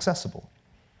previously inaccessible.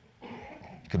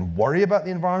 You can worry about the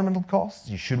environmental costs,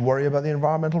 you should worry about the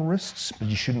environmental risks, but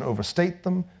you shouldn't overstate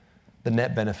them. The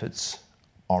net benefits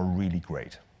are really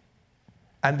great.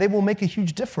 And they will make a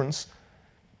huge difference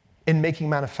in making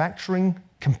manufacturing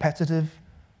competitive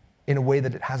in a way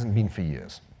that it hasn't been for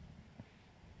years.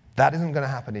 That isn't going to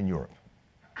happen in Europe.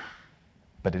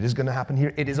 But it is going to happen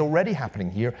here. It is already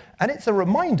happening here. And it's a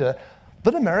reminder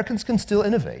that Americans can still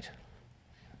innovate.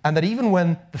 And that even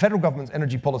when the federal government's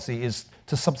energy policy is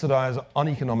to subsidize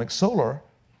uneconomic solar,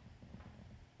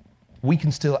 we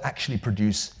can still actually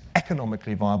produce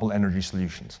economically viable energy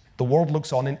solutions. The world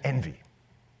looks on in envy.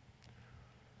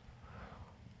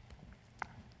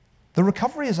 The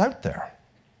recovery is out there.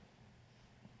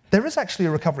 There is actually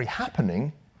a recovery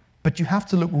happening, but you have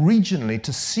to look regionally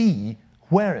to see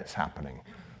where it's happening.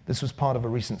 This was part of a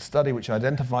recent study which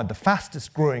identified the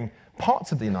fastest growing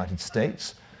parts of the United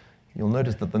States. You'll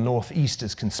notice that the Northeast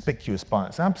is conspicuous by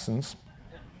its absence.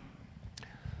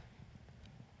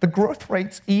 The growth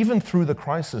rates, even through the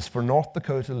crisis, for North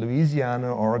Dakota,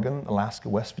 Louisiana, Oregon, Alaska,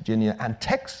 West Virginia, and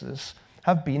Texas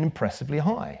have been impressively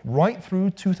high, right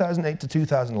through 2008 to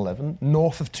 2011,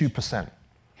 north of 2%.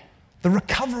 The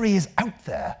recovery is out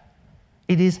there.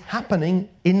 It is happening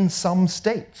in some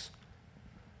states,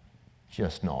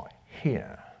 just not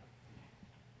here.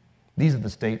 These are the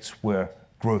states where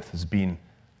growth has been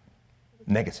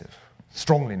negative,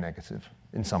 strongly negative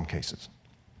in some cases.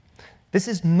 This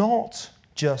is not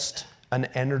just an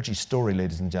energy story,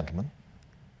 ladies and gentlemen.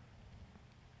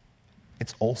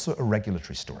 It's also a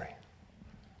regulatory story.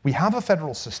 We have a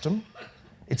federal system.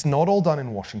 It's not all done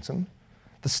in Washington.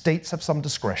 The states have some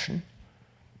discretion,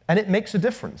 and it makes a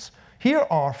difference. Here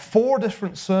are 4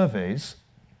 different surveys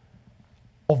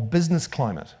of business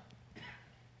climate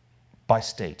by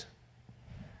state.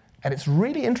 And it's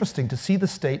really interesting to see the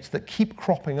states that keep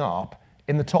cropping up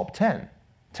in the top 10.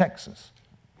 Texas,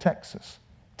 Texas,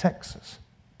 Texas,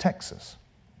 Texas.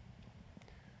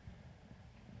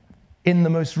 In the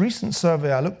most recent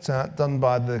survey I looked at, done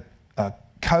by the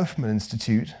Kaufman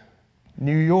Institute,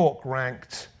 New York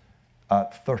ranked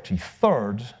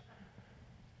 33rd,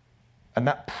 and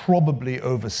that probably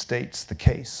overstates the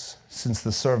case, since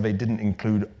the survey didn't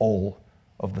include all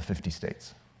of the 50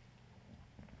 states.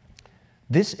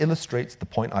 This illustrates the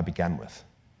point I began with.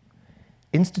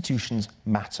 Institutions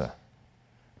matter.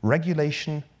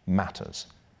 Regulation matters.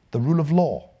 The rule of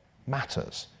law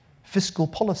matters. Fiscal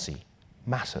policy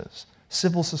matters.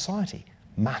 Civil society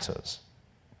matters.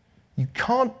 You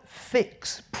can't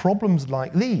fix problems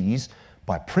like these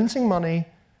by printing money,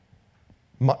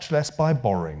 much less by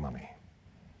borrowing money.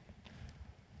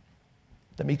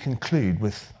 Let me conclude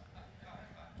with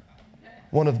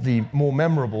one of the more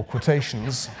memorable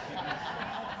quotations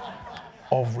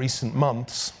of recent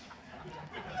months.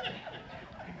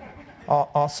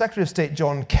 Our Secretary of State,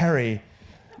 John Kerry,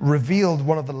 revealed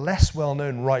one of the less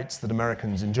well-known rights that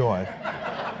Americans enjoy.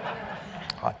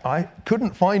 I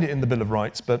couldn't find it in the Bill of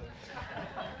Rights, but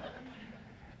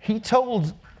he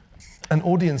told an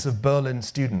audience of Berlin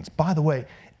students, by the way,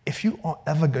 if you are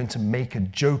ever going to make a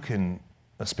joke in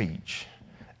a speech,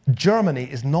 Germany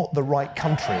is not the right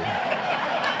country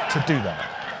to do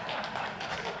that.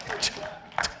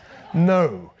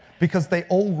 No, because they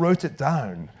all wrote it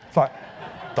down. It's like,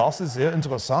 das ist sehr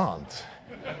interessant.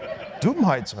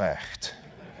 Dummheitsrecht.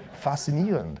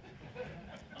 Faszinierend.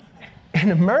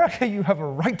 In America, you have a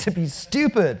right to be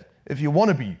stupid if you want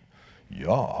to be.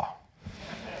 Yeah.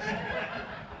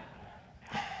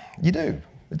 You do.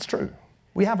 It's true.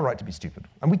 We have a right to be stupid,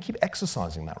 and we keep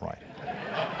exercising that right.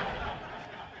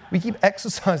 We keep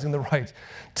exercising the right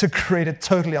to create a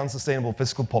totally unsustainable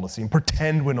fiscal policy and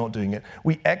pretend we're not doing it.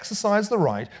 We exercise the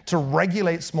right to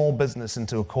regulate small business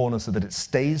into a corner so that it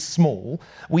stays small.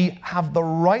 We have the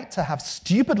right to have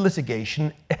stupid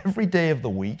litigation every day of the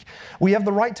week. We have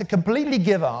the right to completely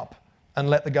give up and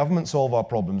let the government solve our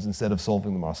problems instead of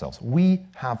solving them ourselves. We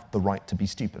have the right to be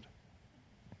stupid.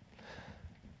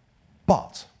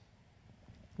 But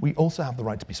we also have the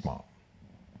right to be smart.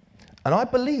 And I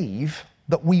believe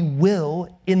that we will,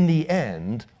 in the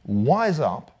end, wise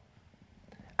up,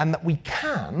 and that we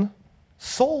can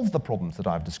solve the problems that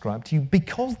I've described to you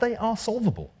because they are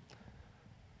solvable.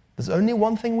 There's only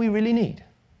one thing we really need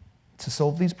to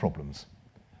solve these problems,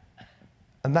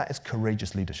 and that is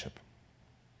courageous leadership.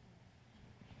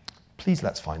 Please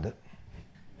let's find it.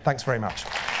 Thanks very much.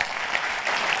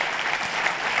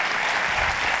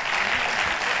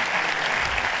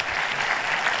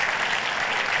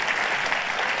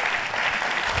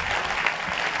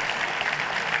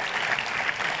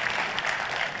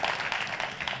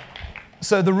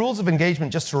 So the rules of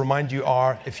engagement, just to remind you,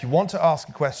 are if you want to ask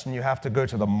a question, you have to go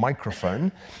to the microphone.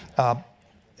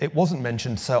 It wasn't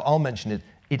mentioned, so I'll mention it.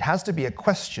 It has to be a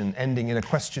question ending in a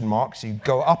question mark, so you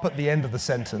go up at the end of the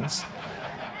sentence.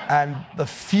 And the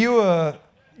fewer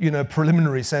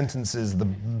preliminary sentences, the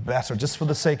better, just for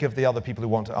the sake of the other people who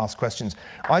want to ask questions.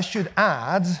 I should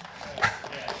add,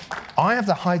 I have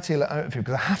to hightail it out of here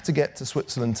because I have to get to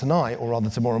Switzerland tonight, or rather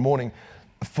tomorrow morning,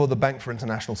 for the Bank for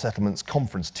International Settlements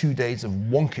conference, 2 days of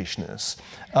wonkishness,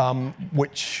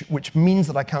 which means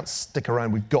that I can't stick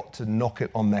around. We've got to knock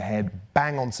it on the head,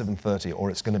 bang on 7:30,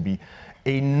 or it's going to be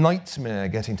a nightmare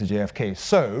getting to JFK.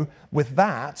 So, with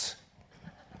that,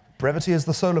 brevity is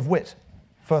the soul of wit.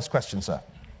 First question, sir.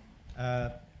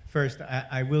 First,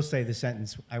 I will say the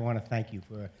sentence, I want to thank you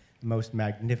for a most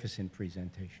magnificent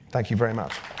presentation. Thank you very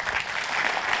much.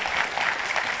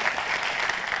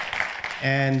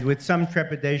 And with some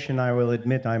trepidation, I will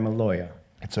admit I'm a lawyer.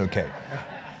 It's okay.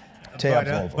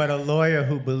 But a lawyer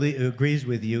who agrees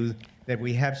with you that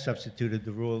we have substituted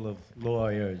the rule of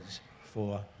lawyers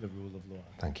for the rule of law.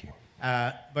 Thank you.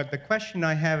 But the question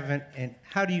I have, and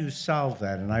how do you solve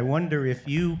that? And I wonder if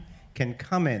you can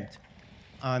comment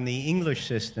on the English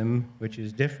system, which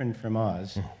is different from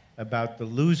ours, about the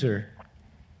loser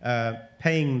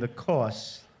paying the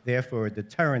costs, therefore a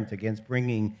deterrent against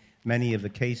bringing many of the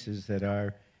cases that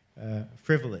are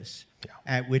frivolous,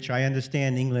 at which I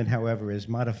understand England, however, is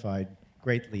modified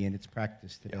greatly in its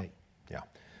practice today. Yeah.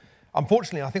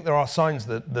 Unfortunately, I think there are signs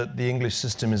that the English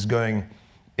system is going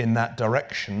in that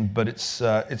direction, but it's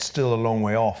still a long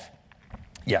way off.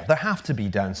 Yeah, there have to be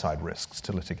downside risks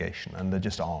to litigation, and there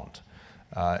just aren't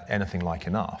anything like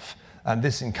enough. And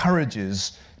this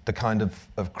encourages the kind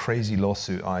of crazy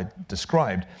lawsuit I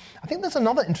described. I think there's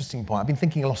another interesting point. I've been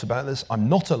thinking a lot about this. I'm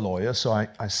not a lawyer, so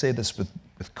I say this with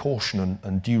caution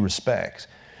and due respect.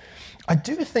 I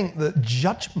do think that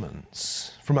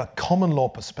judgments from a common law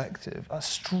perspective are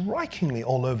strikingly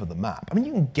all over the map. I mean,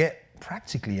 you can get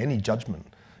practically any judgment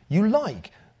you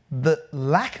like. The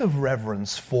lack of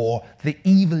reverence for the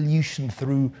evolution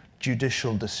through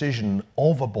judicial decision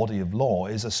of a body of law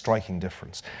is a striking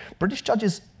difference. British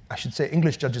judges, I should say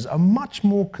English judges, are much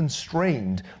more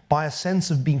constrained by a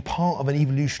sense of being part of an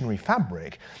evolutionary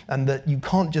fabric, and that you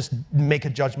can't just make a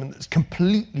judgment that's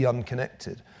completely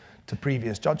unconnected to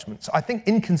previous judgments. I think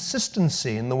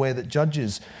inconsistency in the way that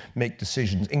judges make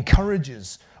decisions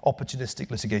encourages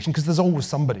opportunistic litigation, because there's always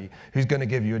somebody who's going to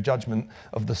give you a judgment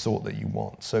of the sort that you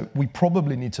want. So we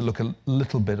probably need to look a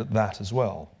little bit at that as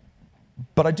well.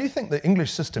 But I do think the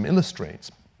English system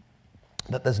illustrates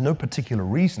that there's no particular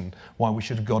reason why we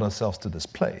should have got ourselves to this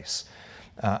place.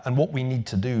 And what we need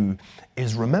to do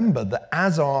is remember that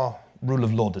as our rule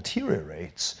of law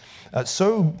deteriorates,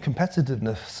 so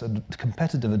competitiveness and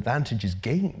competitive advantage is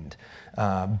gained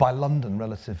by London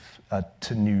relative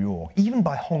to New York, even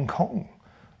by Hong Kong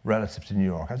relative to New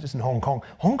York. I was just in Hong Kong.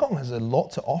 Hong Kong has a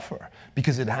lot to offer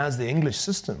because it has the English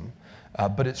system,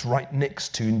 but it's right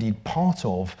next to, indeed part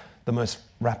of, the most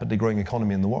rapidly growing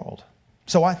economy in the world.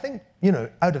 So I think,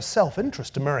 out of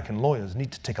self-interest, American lawyers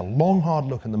need to take a long, hard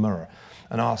look in the mirror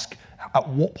and ask, at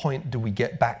what point do we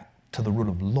get back to the rule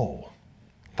of law?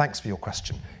 Thanks for your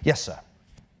question. Yes, sir.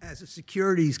 As a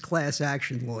securities class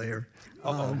action lawyer,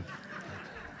 you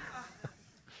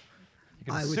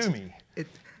can sue me. It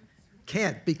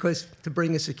can't, because to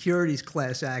bring a securities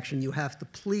class action, you have to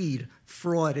plead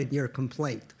fraud in your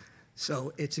complaint.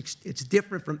 So it's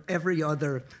different from every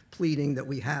other pleading that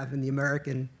we have in the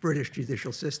American British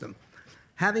judicial system.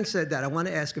 Having said that, I want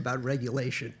to ask about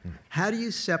regulation. How do you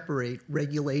separate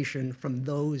regulation from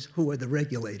those who are the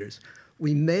regulators?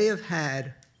 We may have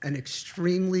had an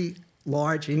extremely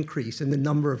large increase in the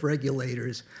number of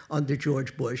regulators under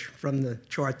George Bush from the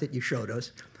chart that you showed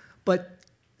us, but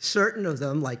certain of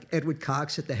them, like Edward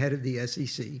Cox at the head of the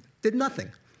SEC, did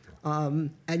nothing.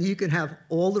 And you can have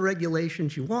all the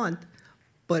regulations you want,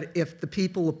 but if the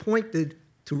people appointed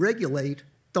to regulate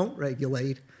don't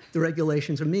regulate, the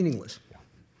regulations are meaningless.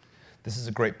 This is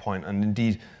a great point, and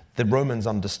indeed, the Romans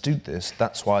understood this.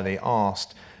 That's why they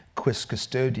asked quis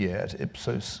custodiet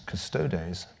ipsos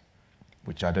custodes,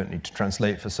 which I don't need to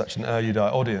translate for such an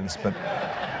erudite audience, but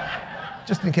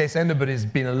just in case anybody's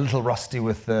been a little rusty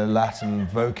with the Latin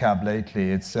vocab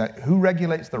lately, it's who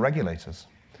regulates the regulators?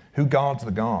 Who guards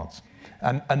the guards?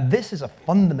 And this is a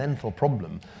fundamental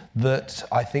problem that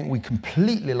I think we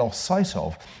completely lost sight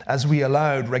of as we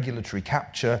allowed regulatory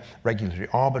capture, regulatory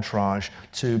arbitrage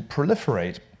to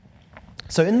proliferate.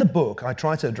 So in the book, I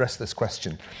try to address this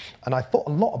question, and I thought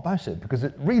a lot about it because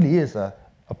it really is a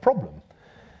problem.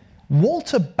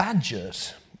 Walter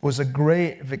Bagehot was a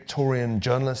great Victorian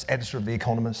journalist, editor of The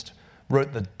Economist,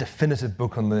 wrote the definitive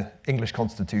book on the English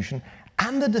Constitution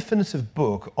and the definitive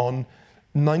book on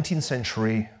 19th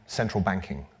century central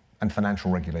banking and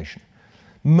financial regulation.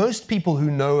 Most people who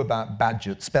know about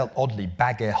Bagehot, spelled oddly,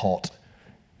 Bagehot,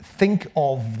 think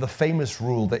of the famous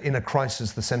rule that in a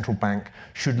crisis the central bank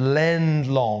should lend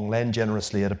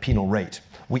generously at a penal rate.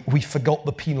 We forgot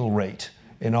the penal rate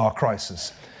in our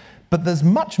crisis. But there's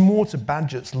much more to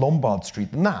Bagehot's Lombard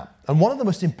Street than that. And one of the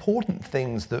most important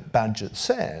things that Bagehot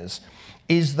says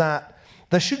is that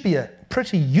there should be a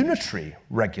pretty unitary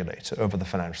regulator over the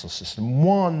financial system,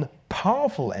 one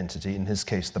powerful entity, in his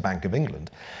case the Bank of England,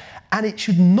 and it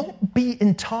should not be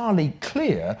entirely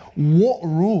clear what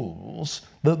rules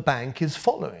the bank is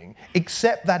following,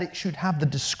 except that it should have the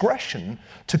discretion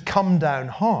to come down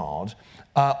hard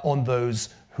on those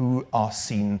who are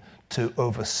seen to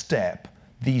overstep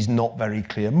these not very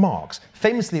clear marks.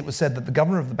 Famously, it was said that the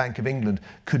governor of the Bank of England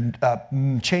could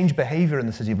change behaviour in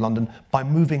the City of London by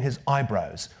moving his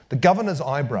eyebrows. The governor's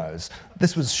eyebrows,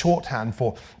 this was shorthand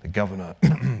for the governor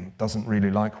doesn't really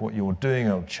like what you're doing,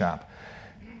 old chap.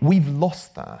 We've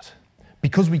lost that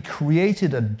because we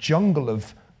created a jungle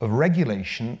of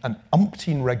regulation and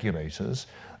umpteen regulators.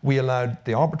 We allowed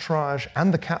the arbitrage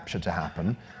and the capture to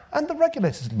happen, and the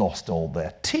regulators lost all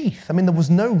their teeth. I mean, there was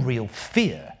no real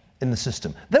fear in the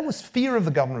system. There was fear of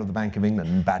the governor of the Bank of England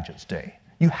in Badger's day.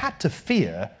 You had to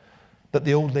fear that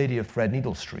the old lady of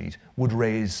Threadneedle Street would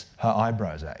raise her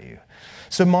eyebrows at you.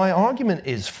 So my argument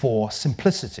is for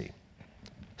simplicity.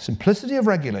 Simplicity of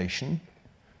regulation,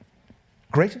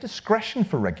 greater discretion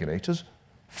for regulators,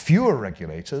 fewer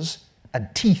regulators, and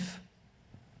teeth.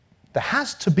 There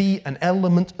has to be an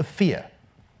element of fear.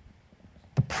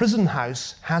 The prison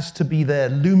house has to be there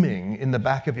looming in the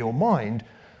back of your mind,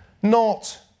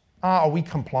 not, are we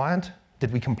compliant?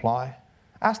 Did we comply?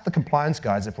 Ask the compliance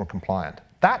guys if we're compliant.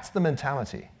 That's the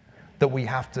mentality that we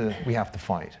have to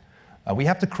fight. We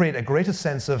have to create a greater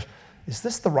sense of, is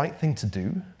this the right thing to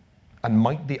do? And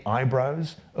might the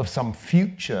eyebrows of some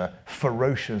future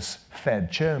ferocious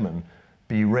Fed chairman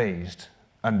be raised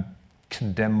and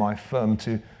condemn my firm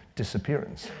to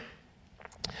disappearance?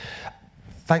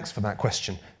 Thanks for that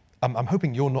question. I'm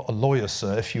hoping you're not a lawyer,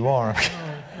 sir. If you are...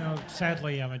 No,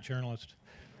 sadly, I'm a journalist.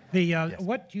 Yes.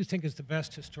 What do you think is the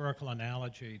best historical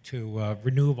analogy to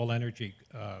renewable energy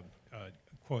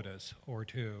quotas or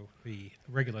to the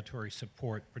regulatory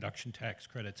support, production tax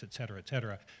credits, et cetera, et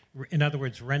cetera? In other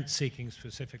words, rent seeking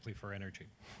specifically for energy.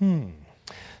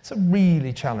 It's a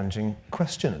really challenging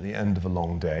question at the end of a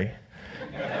long day.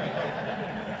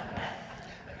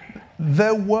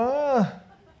 There were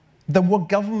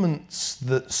governments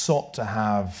that sought to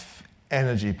have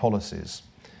energy policies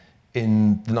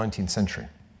in the 19th century.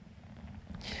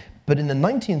 But in the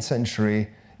 19th century,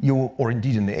 or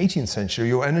indeed in the 18th century,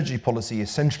 your energy policy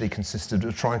essentially consisted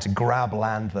of trying to grab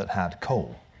land that had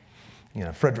coal. You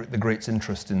know, Frederick the Great's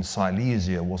interest in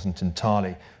Silesia wasn't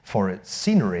entirely for its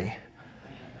scenery.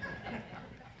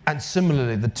 And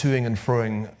similarly, the toing and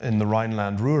froing in the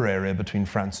Rhineland-Ruhr area between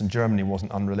France and Germany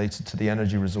wasn't unrelated to the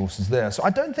energy resources there. So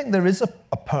I don't think there is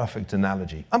a perfect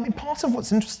analogy. I mean, part of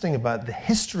what's interesting about the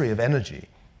history of energy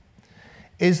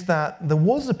is that there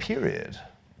was a period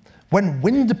when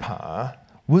wind power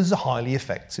was a highly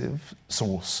effective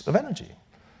source of energy.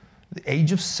 The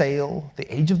age of sail,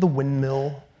 the age of the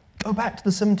windmill, go back to the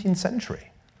 17th century.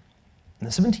 In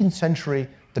the 17th century,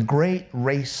 the great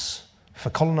race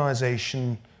for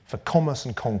colonization, for commerce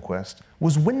and conquest,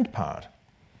 was wind-powered.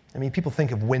 I mean, people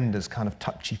think of wind as kind of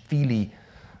touchy-feely,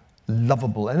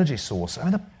 lovable energy source. I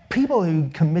mean, the people who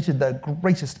committed the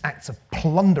greatest acts of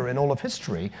plunder in all of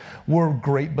history were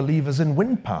great believers in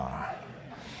wind power.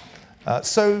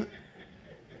 So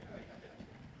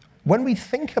when we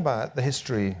think about the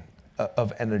history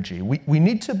of energy, we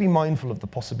need to be mindful of the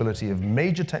possibility of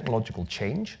major technological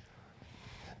change,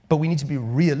 but we need to be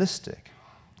realistic.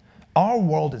 Our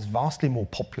world is vastly more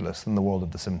populous than the world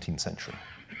of the 17th century,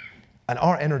 and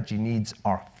our energy needs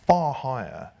are far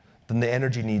higher than the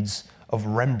energy needs of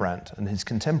Rembrandt and his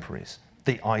contemporaries.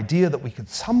 The idea that we could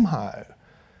somehow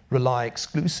rely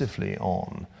exclusively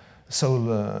on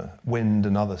solar, wind,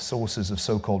 and other sources of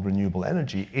so-called renewable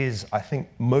energy is, I think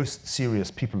most serious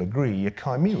people agree, a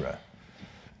chimera.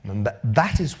 And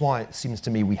that is why it seems to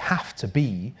me we have to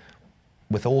be,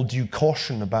 with all due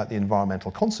caution about the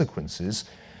environmental consequences,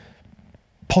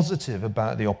 positive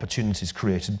about the opportunities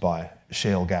created by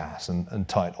shale gas and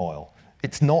tight oil.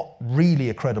 It's not really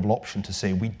a credible option to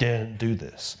say we daren't do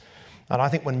this. And I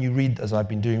think when you read, as I've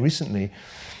been doing recently,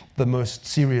 the most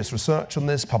serious research on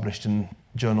this, published in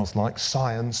journals like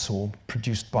Science or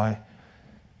produced by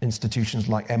institutions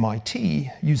like MIT,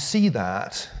 you see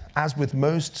that, as with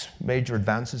most major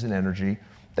advances in energy,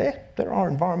 there are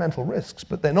environmental risks,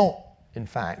 but they're not, in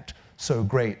fact, so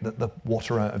great that the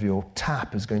water out of your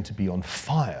tap is going to be on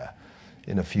fire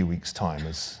in a few weeks' time,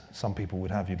 as some people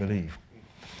would have you believe.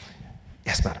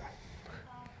 Yes, madam.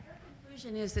 Your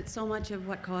conclusion is that so much of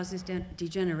what causes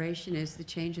degeneration is the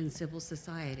change in civil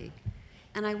society.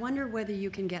 And I wonder whether you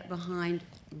can get behind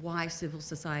why civil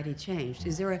society changed.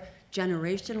 Is there a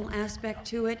generational aspect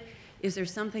to it? Is there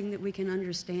something that we can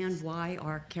understand why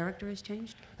our character has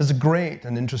changed? There's a great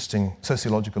and interesting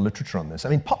sociological literature on this. I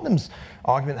mean, Putnam's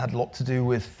argument had a lot to do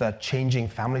with changing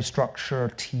family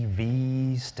structure,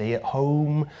 TV, stay at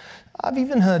home. I've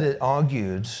even heard it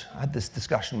argued, I had this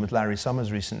discussion with Larry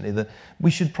Summers recently, that we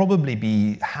should probably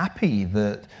be happy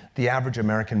that the average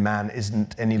American man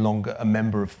isn't any longer a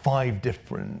member of 5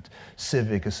 different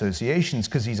civic associations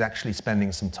because he's actually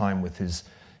spending some time with his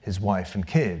wife and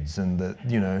kids, and that,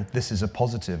 you know, this is a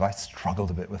positive. I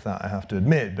struggled a bit with that, I have to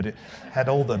admit, but it had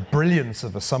all the brilliance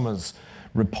of a Summers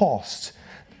riposte.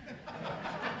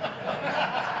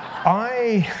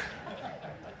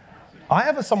 I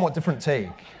have a somewhat different take,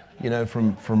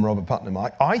 from Robert Putnam.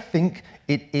 I think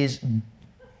it is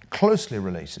closely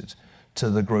related to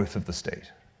the growth of the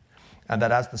state. And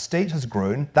that as the state has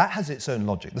grown, that has its own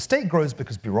logic. The state grows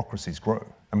because bureaucracies grow.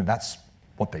 I mean, that's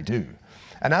what they do.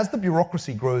 And as the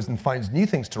bureaucracy grows and finds new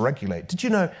things to regulate, did you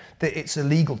know that it's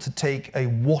illegal to take a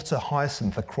water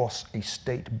hyacinth across a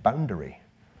state boundary?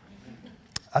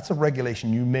 That's a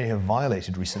regulation you may have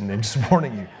violated recently. I'm just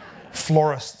warning you,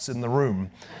 florists in the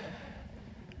room.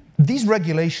 These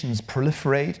regulations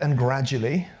proliferate, and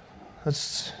gradually,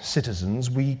 as citizens,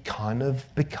 we kind of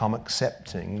become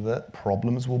accepting that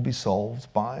problems will be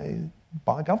solved by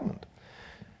government.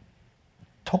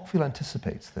 Tocqueville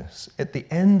anticipates this. At the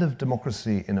end of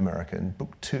Democracy in America, in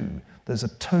Book 2, there's a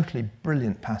totally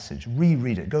brilliant passage.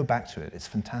 Reread it, go back to it, it's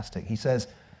fantastic. He says,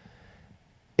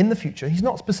 in the future, he's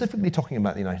not specifically talking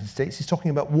about the United States, he's talking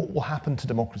about what will happen to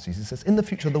democracies. He says, in the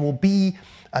future, there will be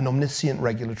an omniscient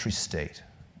regulatory state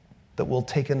that will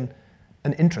take an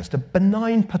interest, a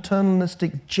benign,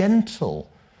 paternalistic,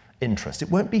 gentle interest. It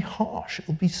won't be harsh. It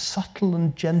will be subtle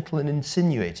and gentle and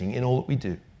insinuating in all that we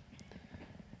do.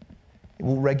 It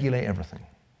will regulate everything.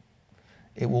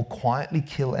 It will quietly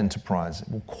kill enterprise. It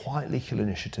will quietly kill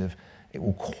initiative. It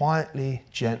will quietly,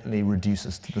 gently reduce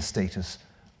us to the status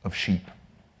of sheep.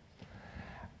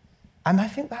 And I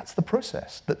think that's the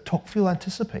process that Tocqueville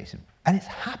anticipated. And it's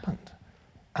happened.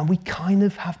 And we kind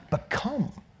of have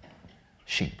become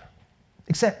sheep.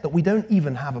 Except that we don't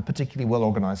even have a particularly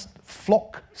well-organized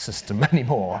flock system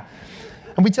anymore.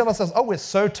 And we tell ourselves, oh, we're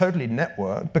so totally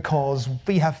networked because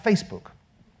we have Facebook.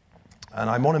 And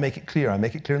I want to make it clear, I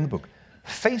make it clear in the book,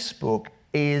 Facebook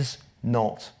is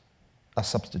not a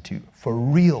substitute for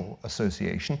real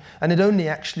association, and it only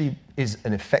actually is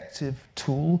an effective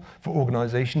tool for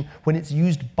organization when it's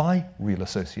used by real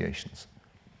associations.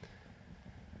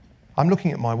 I'm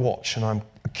looking at my watch, and I'm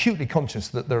acutely conscious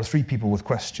that there are 3 people with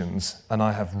questions, and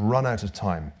I have run out of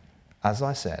time. As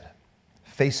I said,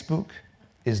 Facebook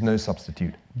is no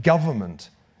substitute. Government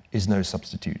is no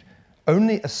substitute.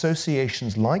 Only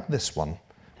associations like this one,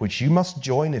 which you must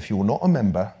join if you're not a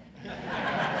member,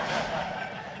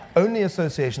 only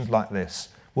associations like this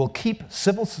will keep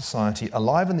civil society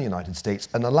alive in the United States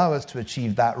and allow us to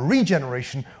achieve that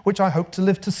regeneration which I hope to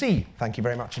live to see. Thank you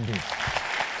very much indeed.